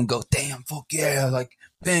the room go, damn, fuck yeah, like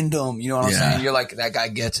bend him. You know what I'm saying? You're like, that guy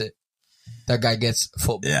gets it. That guy gets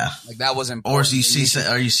football. Yeah. Like that was important. Or you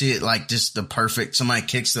see it like just the perfect, somebody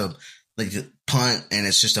kicks the punt and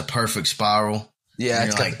it's just a perfect spiral. Yeah.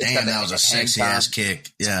 It's like, damn, that was a sexy ass kick.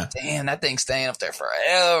 Yeah. Damn, that thing's staying up there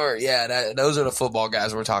forever. Yeah. Those are the football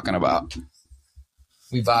guys we're talking about.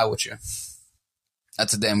 We vibe with you.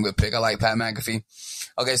 That's a damn good pick. I like Pat McAfee.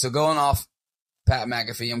 Okay. So going off Pat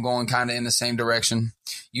McAfee, I'm going kind of in the same direction.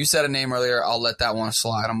 You said a name earlier. I'll let that one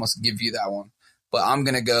slide. I'm going to give you that one. But I'm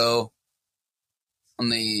going to go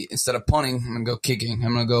instead of punting, I'm going to go kicking.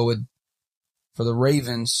 I'm going to go for the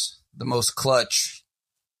Ravens, the most clutch,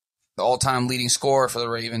 the all-time leading scorer for the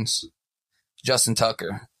Ravens, Justin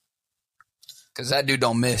Tucker. Because that dude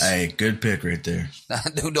don't miss. Hey, good pick right there.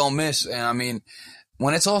 That dude don't miss. And I mean,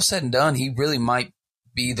 when it's all said and done, he really might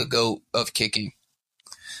be the GOAT of kicking.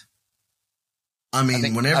 I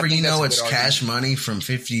mean, whenever you know it's cash money from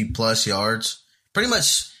 50-plus yards, pretty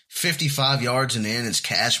much 55 yards and in, it's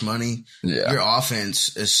cash money. Yeah. Your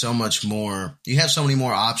offense is so much more – you have so many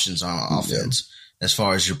more options on offense as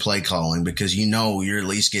far as your play calling because you know you're at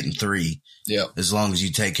least getting 3 as long as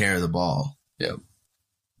you take care of the ball. Yep.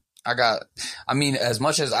 As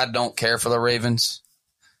much as I don't care for the Ravens,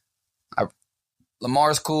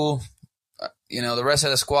 Lamar's cool. The rest of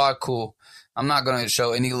the squad, cool. I'm not going to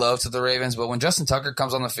show any love to the Ravens, but when Justin Tucker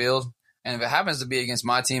comes on the field, and if it happens to be against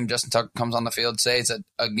my team, Justin Tucker comes on the field, say it's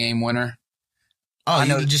a game winner. Oh,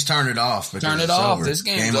 you can just turn it off. Turn it off. Over. This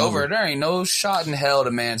game's over. There ain't no shot in hell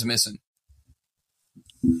the man's missing.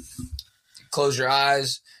 Close your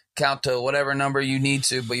eyes, count to whatever number you need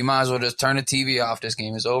to, but you might as well just turn the TV off. This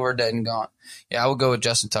game is over, dead and gone. Yeah, I would go with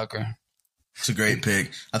Justin Tucker. It's a great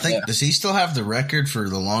pick. I think does he still have the record for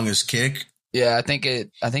the longest kick? Yeah, I think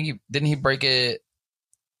he break it.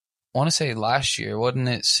 I want to say last year, wasn't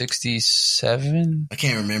it 67? I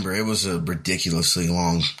can't remember. It was a ridiculously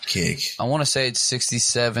long kick. I want to say it's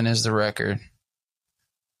 67 is the record,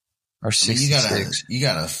 or 66. You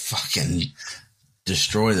gotta fucking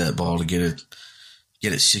destroy that ball to get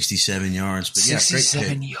it 67 yards. But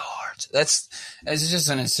 67 yards. It's just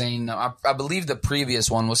an insane. I believe the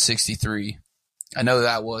previous one was 63. I know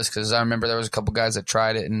that was because I remember there was a couple guys that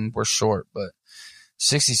tried it and were short, but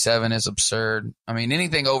 67 is absurd. I mean,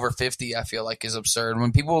 anything over 50, I feel like is absurd.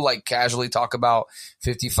 When people casually talk about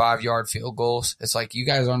 55-yard field goals, it's like you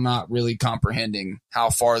guys are not really comprehending how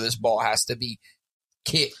far this ball has to be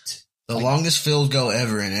kicked. The longest field goal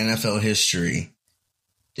ever in NFL history.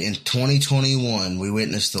 In 2021, we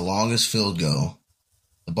witnessed the longest field goal.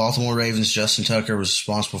 The Baltimore Ravens' Justin Tucker was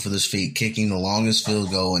responsible for this feat, kicking the longest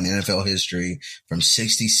field goal in NFL history from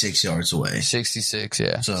 66 yards away. 66,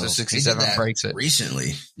 yeah. So 67 breaks it.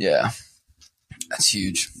 Recently. Yeah. That's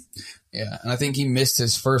huge. Yeah. And I think he missed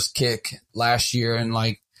his first kick last year, and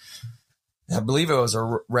I believe it was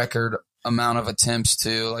a record amount of attempts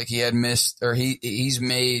too. He had missed, or he's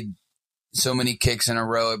made so many kicks in a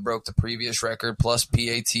row, it broke the previous record, plus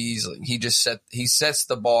PATs. He sets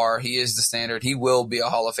the bar. He is the standard. He will be a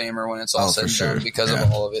Hall of Famer when it's all said and done because of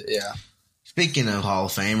all of it. Yeah. Speaking of Hall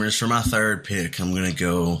of Famers, for my third pick, I'm going to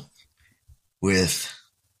go with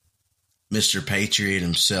Mr. Patriot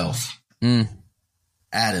himself,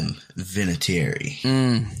 Adam Vinatieri.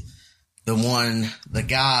 The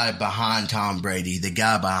guy behind Tom Brady, the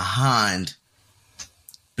guy behind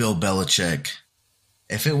Bill Belichick.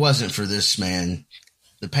 If it wasn't for this man,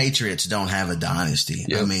 the Patriots don't have a dynasty.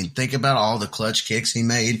 Yep. I mean, think about all the clutch kicks he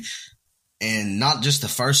made, and not just the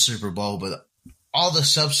first Super Bowl, but all the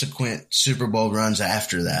subsequent Super Bowl runs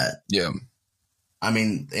after that. Yeah. I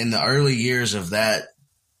mean, in the early years of that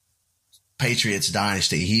Patriots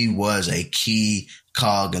dynasty, he was a key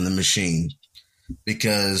cog in the machine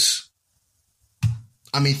because,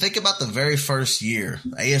 I mean, think about the very first year,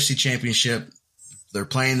 AFC Championship. They're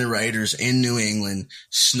playing the Raiders in New England,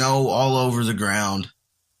 snow all over the ground.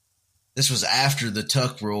 this was after the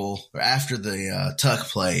tuck rule, or after the tuck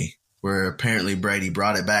play, where apparently Brady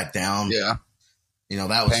brought it back down. Yeah. You know,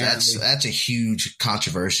 that's a huge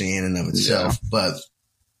controversy in and of itself. Yeah. But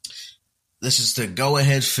this is the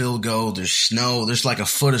go-ahead field goal. There's snow. There's like a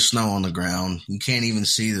foot of snow on the ground. You can't even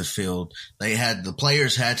see the field. The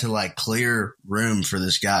players had to like clear room for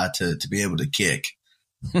this guy to be able to kick.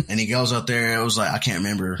 And he goes up there. It was like, I can't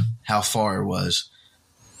remember how far it was,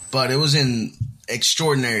 but it was in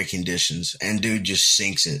extraordinary conditions, and dude just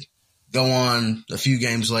sinks it. Go on a few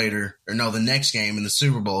games later, or no, the next game in the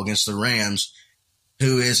Super Bowl against the Rams.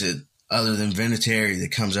 Who is it other than Vinatieri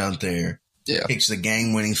that comes out there, kicks the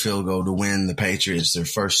game-winning field goal to win the Patriots their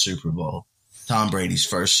first Super Bowl? Tom Brady's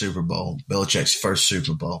first Super Bowl, Belichick's first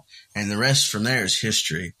Super Bowl, and the rest from there is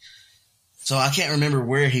history. So I can't remember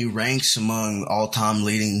where he ranks among all-time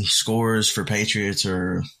leading scorers for Patriots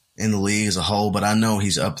or in the league as a whole, but I know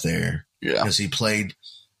he's up there because he played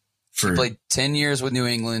 10 years with New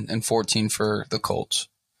England and 14 for the Colts.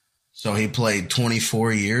 So he played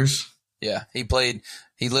 24 years? Yeah, he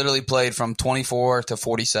literally played from 24 to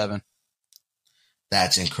 47.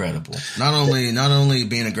 That's incredible. Not only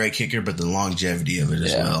being a great kicker, but the longevity of it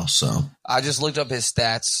as well. So I just looked up his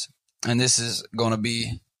stats, and this is going to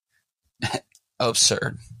be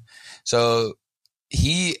absurd. So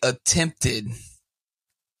he attempted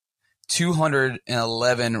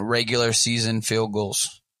 211 regular season field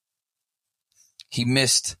goals. He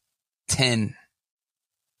missed 10.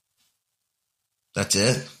 That's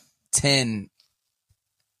it? 10.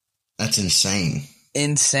 That's insane.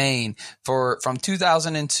 Insane. From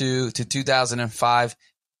 2002 to 2005,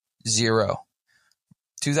 0.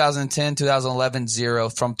 2010, 2011, 0.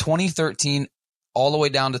 From 2013 all the way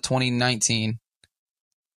down to 2019,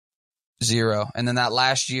 0. And then that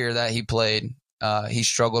last year that he played, he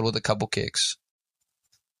struggled with a couple kicks.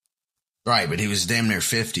 Right, but he was damn near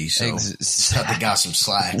 50, so they got some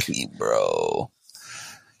slack. Bro.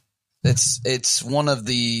 It's one of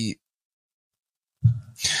the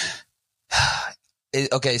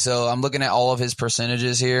okay, so I'm looking at all of his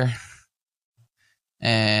percentages here,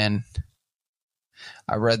 and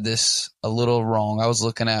I read this a little wrong. I was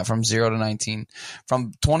looking at from 0 to 19.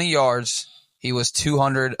 From 20 yards, he was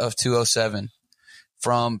 200 of 207.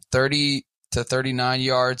 From 30 to 39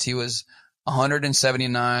 yards, he was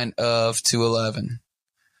 179 of 211.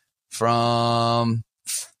 From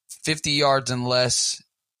 50 yards and less,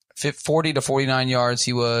 40 to 49 yards,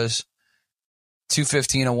 he was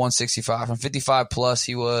 215 of 165. From 55 plus,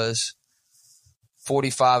 he was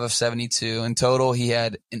 45 of 72. In total, he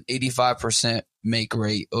had an 85% make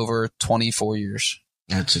rate over 24 years.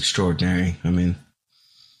 That's extraordinary. I mean,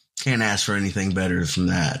 can't ask for anything better from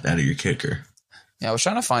that out of your kicker. Yeah, I was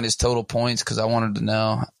trying to find his total points because I wanted to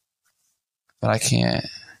know, but I can't.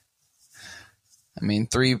 I mean,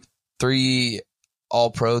 three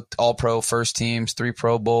all pro first teams, 3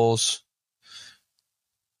 Pro Bowls.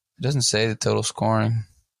 It doesn't say the total scoring,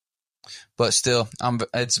 but still,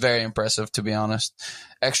 it's very impressive, to be honest.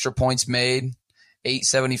 Extra points made,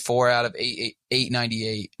 874 out of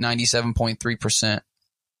 898, 97.3%.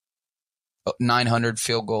 900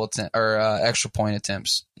 field goal extra point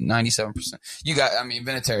attempts, 97%.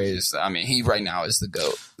 Vinatieri is. He right now is the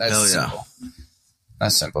GOAT. That's simple.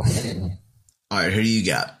 That's simple. All right, who do you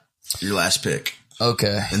got? Your last pick.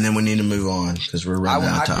 Okay, and then we need to move on because we're running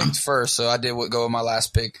out of time. I picked first, so I did go with my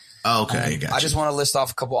last pick. Oh, okay, gotcha. I just want to list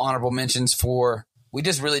off a couple honorable mentions for. We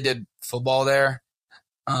just really did football there.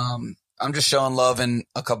 I'm just showing love in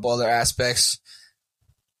a couple other aspects.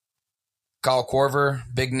 Kyle Korver,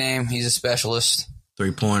 big name. He's a specialist.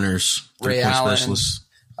 3-pointers. Ray Allen. Specialist.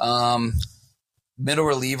 Middle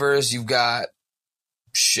relievers, you've got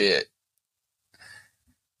shit.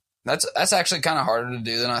 That's actually kind of harder to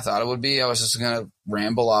do than I thought it would be. I was just going to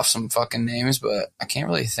ramble off some fucking names, but I can't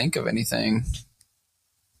really think of anything.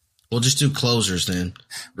 We'll just do closers then.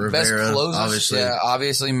 Rivera, best closers, obviously. Yeah,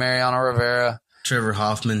 obviously Mariano Rivera. Trevor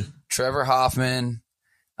Hoffman.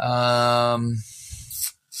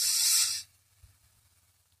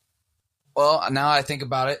 Well, now I think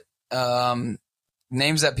about it.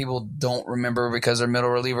 Names that people don't remember because their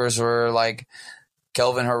middle relievers were like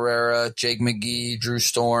Kelvin Herrera, Jake McGee, Drew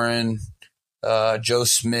Storen, Joe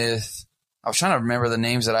Smith. I was trying to remember the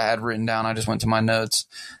names that I had written down. I just went to my notes.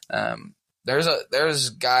 There's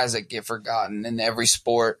guys that get forgotten in every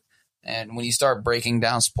sport. And when you start breaking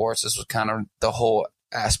down sports, this was kind of the whole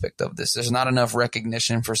aspect of this. There's not enough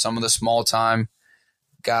recognition for some of the small time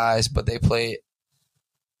guys, but they play,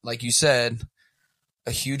 like you said,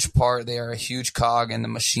 a huge part. They are a huge cog in the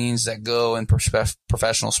machines that go in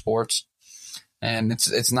professional sports. And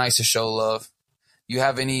it's nice to show love. You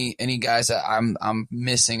have any guys that I'm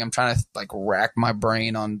missing? I'm trying to like rack my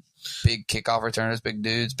brain on big kickoff returners, big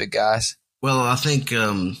dudes, big guys. Well, I think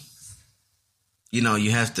you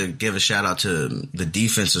have to give a shout out to the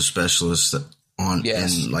defensive specialists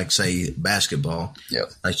in like say basketball.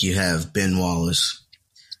 Yep. Like you have Ben Wallace,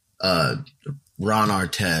 Ron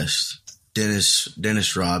Artest,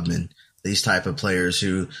 Dennis Rodman, these type of players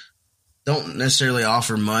who don't necessarily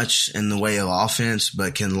offer much in the way of offense,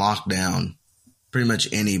 but can lock down pretty much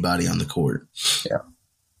anybody on the court. Yeah.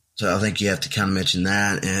 So I think you have to kind of mention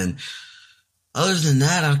that. And other than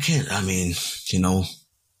that,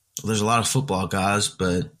 there's a lot of football guys,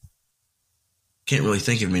 but can't really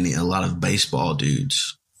think of a lot of baseball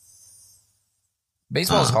dudes.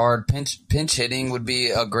 Baseball is hard. Pinch hitting would be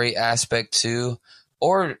a great aspect too.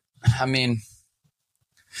 Or, I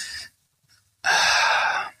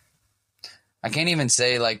can't even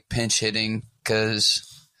say like pinch hitting because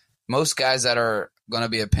most guys that are going to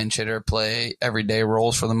be a pinch hitter play everyday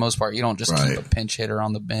roles for the most part. You don't just keep a pinch hitter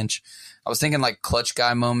on the bench. I was thinking like clutch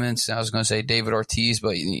guy moments. I was going to say David Ortiz,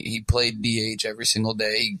 but he played DH every single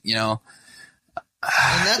day, And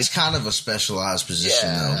that's kind of a specialized position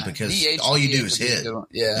though, because DH, all you do is hit.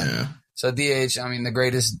 Yeah. So DH, the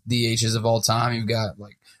greatest DHs of all time. You've got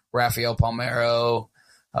like Rafael Palmeiro,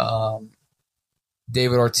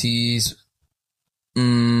 David Ortiz.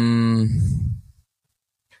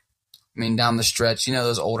 Down the stretch,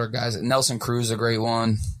 those older guys. Nelson Cruz, a great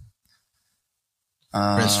one.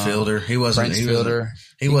 Prince Fielder. He wasn't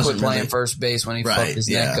quit playing first base when he fucked his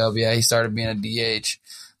neck up. Yeah, he started being a DH.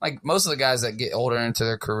 Like most of the guys that get older into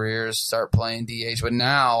their careers start playing DH, but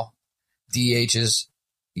now DH is,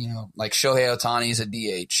 like Shohei Ohtani is a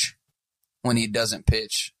DH when he doesn't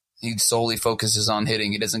pitch. He solely focuses on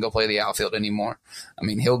hitting. He doesn't go play the outfield anymore.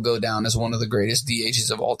 He'll go down as one of the greatest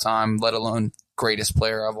DHs of all time, let alone greatest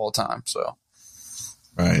player of all time. So,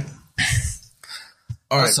 right.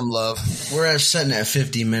 All right. Some love. We're sitting at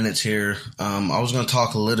 50 minutes here. I was going to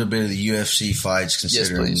talk a little bit of the UFC fights,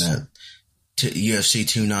 considering that UFC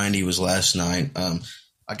 290 was last night. I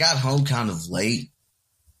got home kind of late,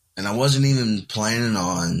 and I wasn't even planning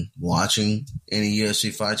on watching any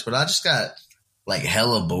UFC fights, but I just got like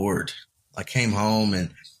hella bored. I came home and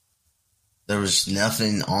there was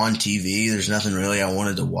nothing on TV. There's nothing really I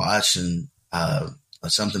wanted to watch, and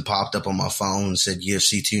something popped up on my phone and said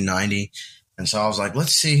UFC 290. And so I was like,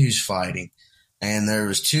 let's see who's fighting. And there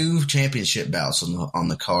was 2 championship bouts on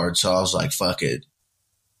the card. So I was like, fuck it.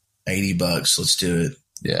 $80, let's do it.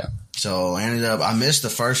 Yeah. So I missed the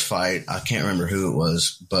first fight. I can't remember who it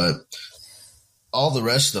was, but all the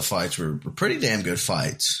rest of the fights were pretty damn good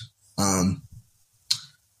fights.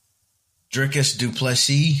 Dricus du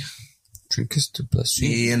Plessis.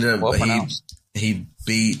 He ended up, he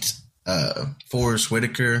beat Forrest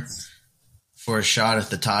Whitaker for a shot at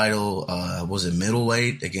the title. Was it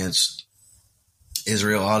middleweight against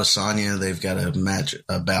Israel Adesanya? They've got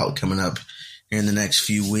a bout coming up here in the next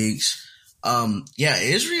few weeks.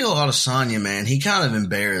 Israel Adesanya, man, he kind of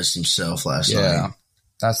embarrassed himself last night. Yeah,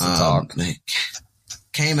 that's the talk.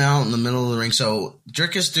 Came out in the middle of the ring. So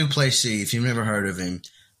Dricus du Plessis, if you've never heard of him,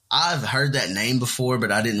 I've heard that name before,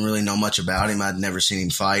 but I didn't really know much about him. I'd never seen him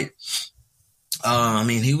fight.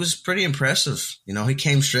 He was pretty impressive. He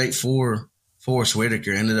came straight for Forrest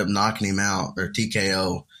Whitaker, ended up knocking him out, or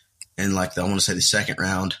TKO, in I want to say the second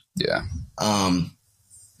round. Yeah.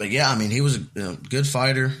 But yeah, he was a good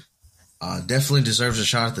fighter. Definitely deserves a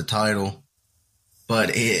shot at the title.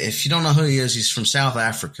 But if you don't know who he is, he's from South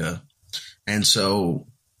Africa. And so,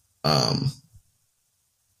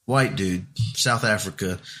 white dude, South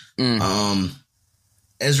Africa. Israel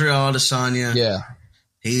Adesanya. Yeah.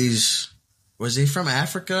 Was he from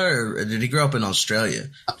Africa or did he grow up in Australia?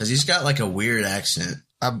 Because he's got like a weird accent.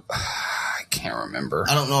 I can't remember.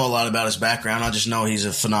 I don't know a lot about his background. I just know he's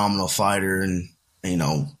a phenomenal fighter, and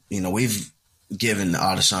we've given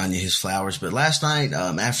Adesanya his flowers. But last night,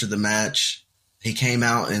 after the match, he came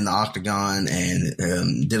out in the octagon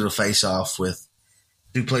and did a face-off with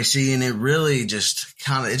du Plessis, and it really just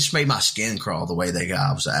made my skin crawl the way that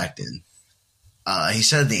guy was acting. He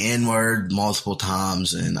said the N-word multiple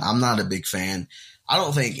times, and I'm not a big fan. I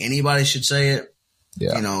don't think anybody should say it.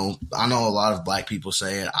 Yeah. I know a lot of black people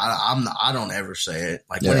say it. I don't ever say it.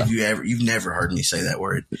 Like, What have you've never heard me say that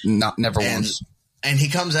word? Never once. And he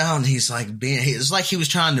comes out and he's like it's like he was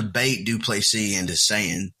trying to bait du Plessis into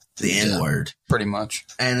saying the N-word. Pretty much.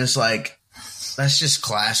 And it's like, that's just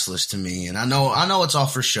classless to me. And I know it's all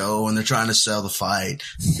for show and they're trying to sell the fight,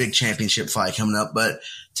 big championship fight coming up. But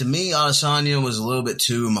to me, Adesanya was a little bit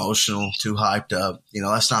too emotional, too hyped up.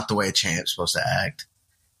 That's not the way a champ's supposed to act.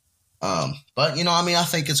 But, I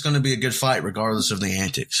think it's going to be a good fight regardless of the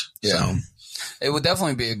antics. Yeah. So. It would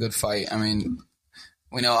definitely be a good fight. I mean,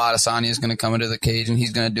 we know Adesanya is going to come into the cage and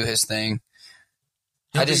he's going to do his thing.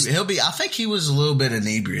 I think he was a little bit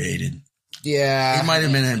inebriated. Yeah. It might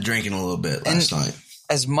have been him drinking a little bit last night.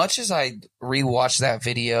 As much as I rewatched that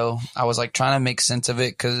video, I was like trying to make sense of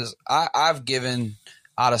it because I've given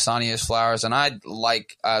Adesanya his flowers and I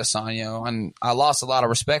like Adesanya and I lost a lot of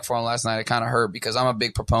respect for him last night. It kind of hurt because I'm a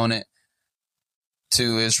big proponent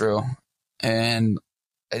to Israel and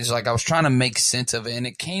it's like I was trying to make sense of it and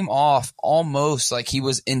it came off almost like he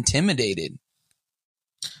was intimidated.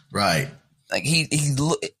 Right. Like he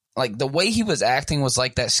like the way he was acting was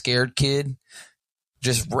like that scared kid.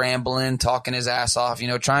 Just rambling, talking his ass off,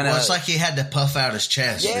 trying to. Well, it's like he had to puff out his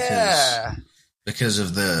chest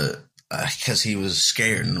because he was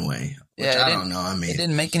scared in a way. Which I don't know. I mean, it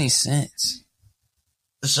didn't make any sense.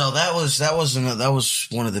 So that was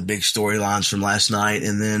one of the big storylines from last night,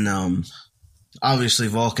 and then obviously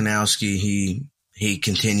Volkanovski he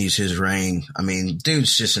continues his reign. I mean,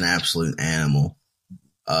 dude's just an absolute animal.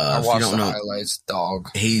 I watched the highlights, dog.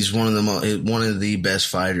 He's one of the best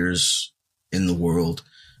fighters in the world,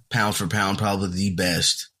 pound for pound, probably the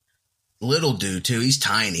best. Little dude too. He's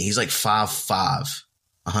tiny. He's like 5'5",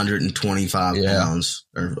 125 pounds,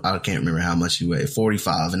 or I can't remember how much he weighed.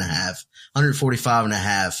 145 and a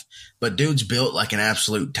half. But dude's built like an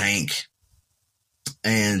absolute tank.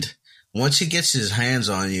 And once he gets his hands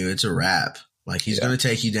on you, it's a wrap. Like he's going to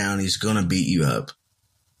take you down. He's going to beat you up.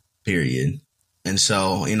 Period. And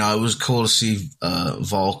so, it was cool to see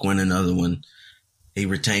Volk win another one. He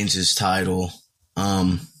retains his title.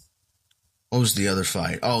 What was the other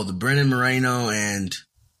fight? Oh, the Brennan Moreno and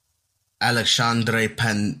Alexandre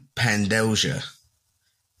Pandoja,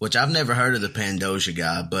 which I've never heard of the Pandoja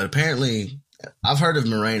guy, but apparently I've heard of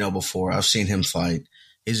Moreno before. I've seen him fight.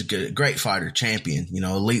 He's a great fighter, champion,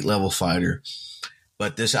 elite level fighter.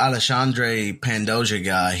 But this Alexandre Pandoja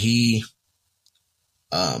guy, he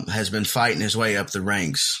has been fighting his way up the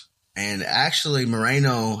ranks. And actually,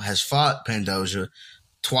 Moreno has fought Pandoja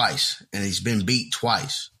twice, and he's been beat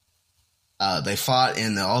twice. They fought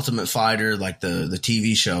in the Ultimate Fighter, like the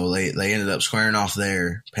TV show. They ended up squaring off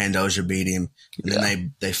there. Pandoja beat him. And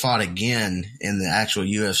then they fought again in the actual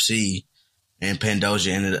UFC, and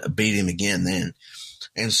Pandoja ended up beating him again then.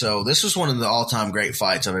 And so this was one of the all-time great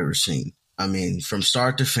fights I've ever seen. I mean, from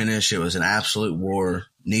start to finish, it was an absolute war.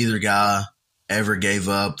 Neither guy ever gave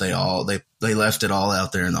up. They left it all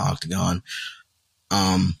out there in the octagon.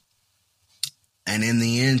 And in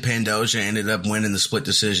the end, Pandoja ended up winning the split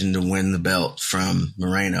decision to win the belt from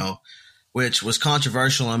Moreno, which was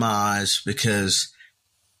controversial in my eyes because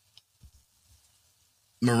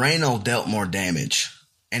Moreno dealt more damage.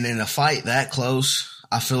 And in a fight that close,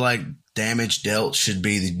 I feel like damage dealt should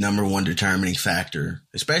be the number one determining factor,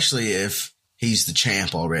 especially if he's the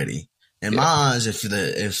champ already. In my eyes, if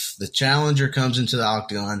the challenger comes into the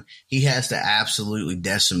octagon, he has to absolutely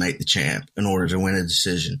decimate the champ in order to win a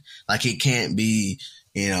decision. Like it can't be,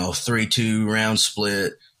 3-2 round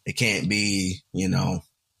split. It can't be,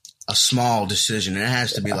 a small decision. It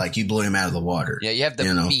has to be like you blew him out of the water. Yeah, you have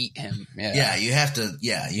to beat him. Yeah, you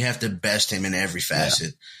have to best him in every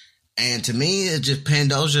facet. Yeah. And to me, it just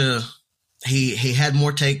Pandoja, he had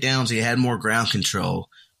more takedowns, he had more ground control.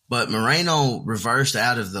 But Moreno reversed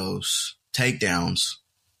out of those takedowns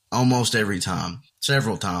almost every time,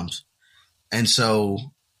 several times. And so,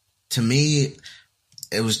 to me,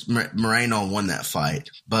 it was Moreno won that fight.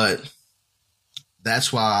 But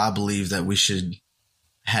that's why I believe that we should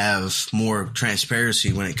have more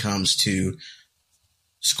transparency when it comes to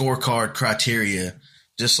scorecard criteria.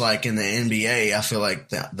 Just like in the NBA, I feel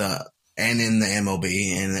like and in the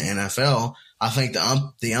MLB and the NFL, I think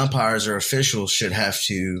the umpires or officials should have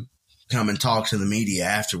to come and talk to the media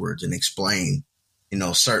afterwards and explain,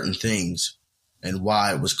 certain things and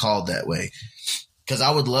why it was called that way. Because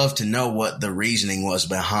I would love to know what the reasoning was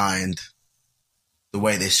behind the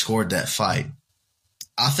way they scored that fight.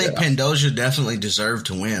 I think Pandoja definitely deserved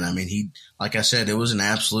to win. I mean, like I said, it was an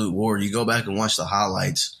absolute war. You go back and watch the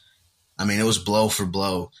highlights. I mean, it was blow for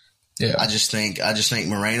blow. Yeah. I just think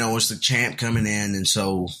Moreno was the champ coming in, and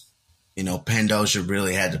so Pandoja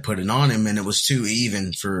really had to put it on him, and it was too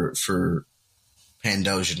even for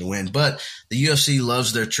Pandoja to win. But the UFC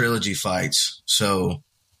loves their trilogy fights, so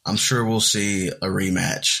I'm sure we'll see a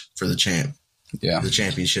rematch for the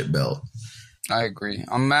championship belt. I agree.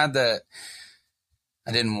 I'm mad that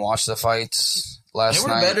I didn't watch the fights last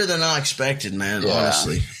night. They were better than I expected, man,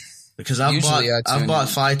 honestly. Because I've bought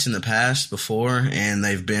fights in the past before, and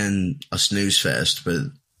they've been a snooze fest. But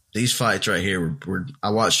these fights right here were I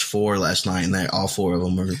watched 4 last night, and all 4 of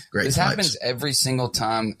them were great This fights. happens every single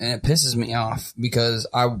time, and it pisses me off because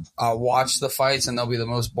I watch the fights and they'll be the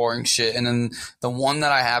most boring shit, and then the one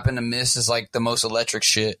that I happen to miss is like the most electric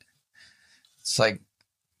shit. It's like,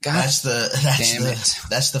 God, That's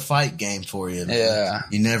the fight game for you, man. Yeah.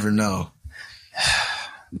 You never know.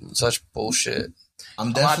 Such bullshit. I'm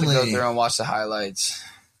I'll have to definitely go through and watch the highlights.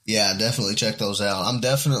 Yeah, definitely check those out. I'm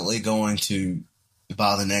definitely going to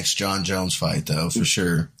buy the next John Jones fight, though, for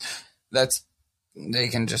sure. They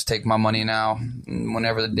can just take my money now.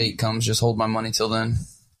 Whenever the date comes, just hold my money till then.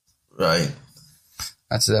 Right.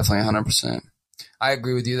 That's definitely 100%. I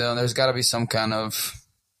agree with you, though. There's got to be some kind of...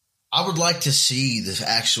 I would like to see the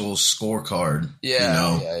actual scorecard.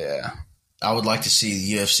 Yeah, yeah. I would like to see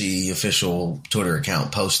the UFC official Twitter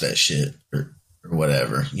account post that shit or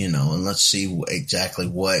whatever, and let's see exactly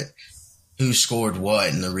who scored what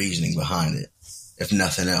and the reasoning behind it, if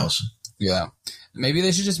nothing else. Yeah. Maybe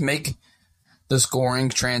they should just make the scoring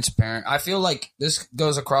transparent. I feel like this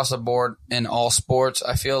goes across the board in all sports.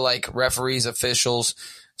 I feel like referees, officials,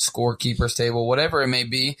 scorekeepers table, whatever it may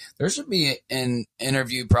be, there should be an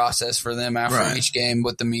interview process for them after each game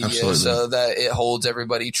with the media. Absolutely. So that it holds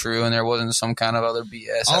everybody true and there wasn't some kind of other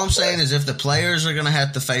BS. All I'm saying is if the players are going to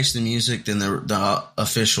have to face the music, then the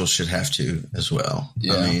officials should have to as well.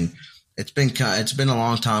 Yeah. I mean, it's been a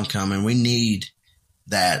long time coming. We need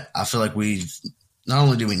that. I feel like not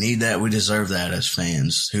only do we need that, we deserve that as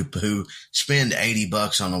fans who spend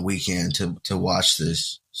 $80 on a weekend to watch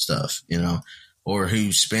this stuff, or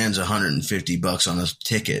who spends $150 on a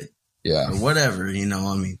ticket, or whatever, I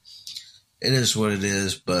mean, it is what it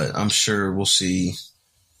is, but I'm sure we'll see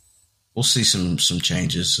some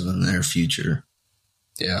changes in the near future.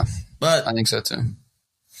 Yeah, but I think so too.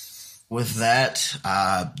 With that,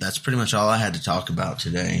 that's pretty much all I had to talk about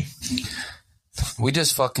today. We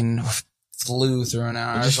just fucking flew through an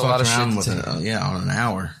hour. There's a lot of shit on an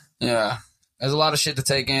hour. Yeah, there's a lot of shit to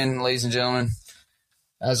take in, ladies and gentlemen.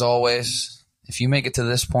 As always. If you make it to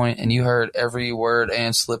this point and you heard every word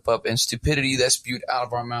and slip up and stupidity that spewed out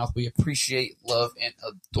of our mouth, we appreciate, love, and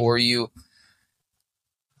adore you.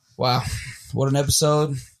 Wow. What an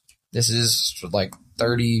episode. This is like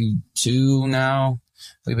 32 now.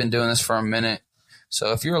 We've been doing this for a minute.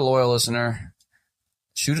 So if you're a loyal listener,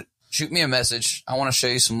 shoot me a message. I want to show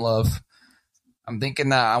you some love. I'm thinking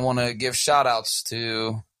that I want to give shout outs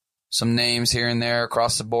to some names here and there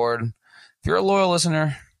across the board. If you're a loyal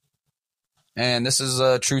listener, and this is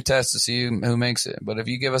a true test to see who makes it. But if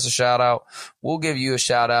you give us a shout out, we'll give you a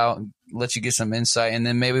shout out, let you get some insight, and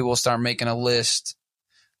then maybe we'll start making a list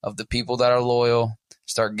of the people that are loyal,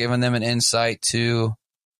 start giving them an insight to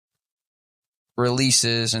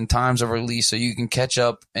releases and times of release so you can catch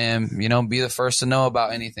up and, be the first to know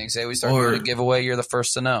about anything. Say we start doing a giveaway, you're the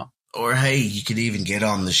first to know. Or, hey, you could even get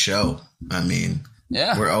on the show. I mean,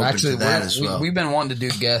 we're open to that as well. We've been wanting to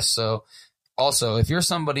do guests, so... Also, if you're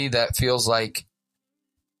somebody that feels like,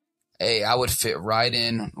 hey, I would fit right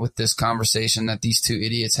in with this conversation that these two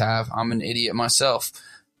idiots have. I'm an idiot myself.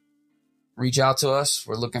 Reach out to us.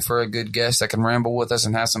 We're looking for a good guest that can ramble with us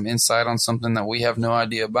and have some insight on something that we have no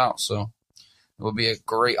idea about. So it will be a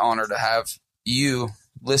great honor to have you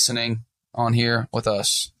listening on here with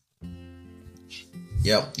us.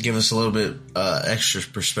 Yep. Give us a little bit extra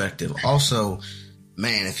perspective. Also,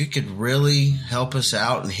 man, if you could really help us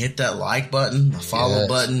out and hit that like button, the follow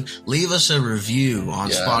button, leave us a review on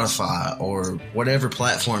Spotify or whatever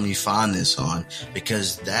platform you find this on,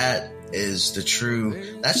 because that is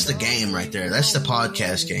that's the game right there. That's the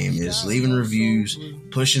podcast game, is leaving reviews,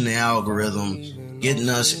 pushing the algorithm, getting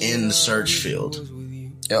us in the search field.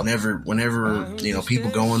 Yep. Whenever people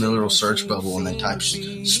go in their little search bubble and they type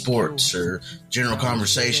sports or general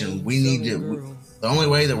conversation, we need to... The only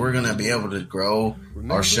way that we're going to be able to grow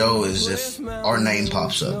our show is if our name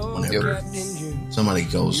pops up whenever somebody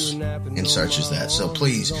goes and searches that. So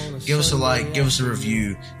please give us a like, give us a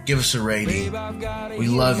review, give us a rating. We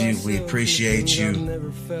love you. We appreciate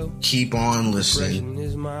you. Keep on listening.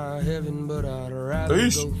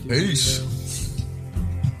 Peace.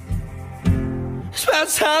 It's about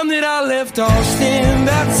time that I left Austin.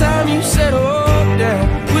 About time you settled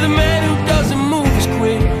down with a man who doesn't move as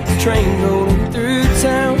quick. Train rolling through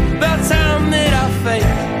town. About time that I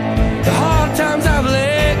faked the hard times I've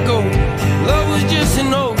let go. Love was just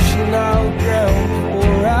an ocean I'll drown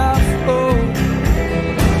before I float.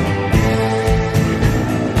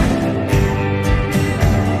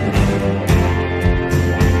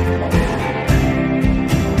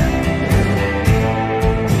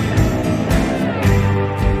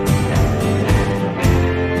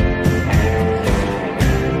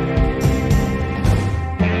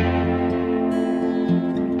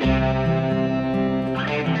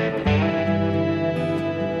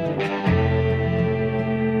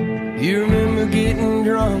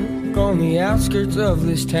 on the outskirts of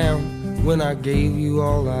this town when I gave you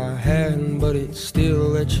all I had, but it still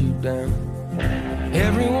let you down.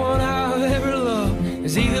 Everyone I've ever loved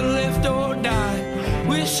has either left or died.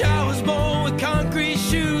 Wish I was born with concrete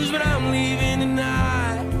shoes, but I'm leaving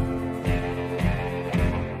tonight.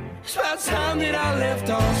 It's about time that I left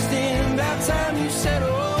Austin, about time you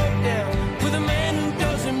settled down with a man who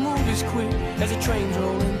doesn't move as quick as a train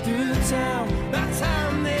rolling through the town. About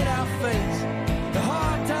time that I face the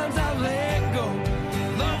hard times I've let go.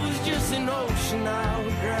 Love was just an ocean I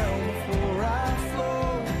would drown before I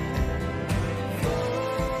flow.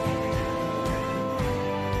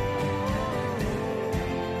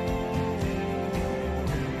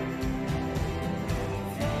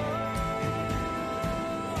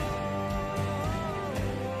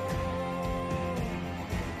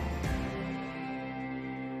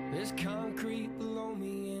 There's concrete below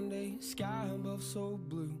me and a sky above so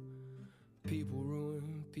blue. People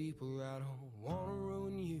ruin people, I don't wanna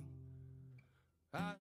ruin you.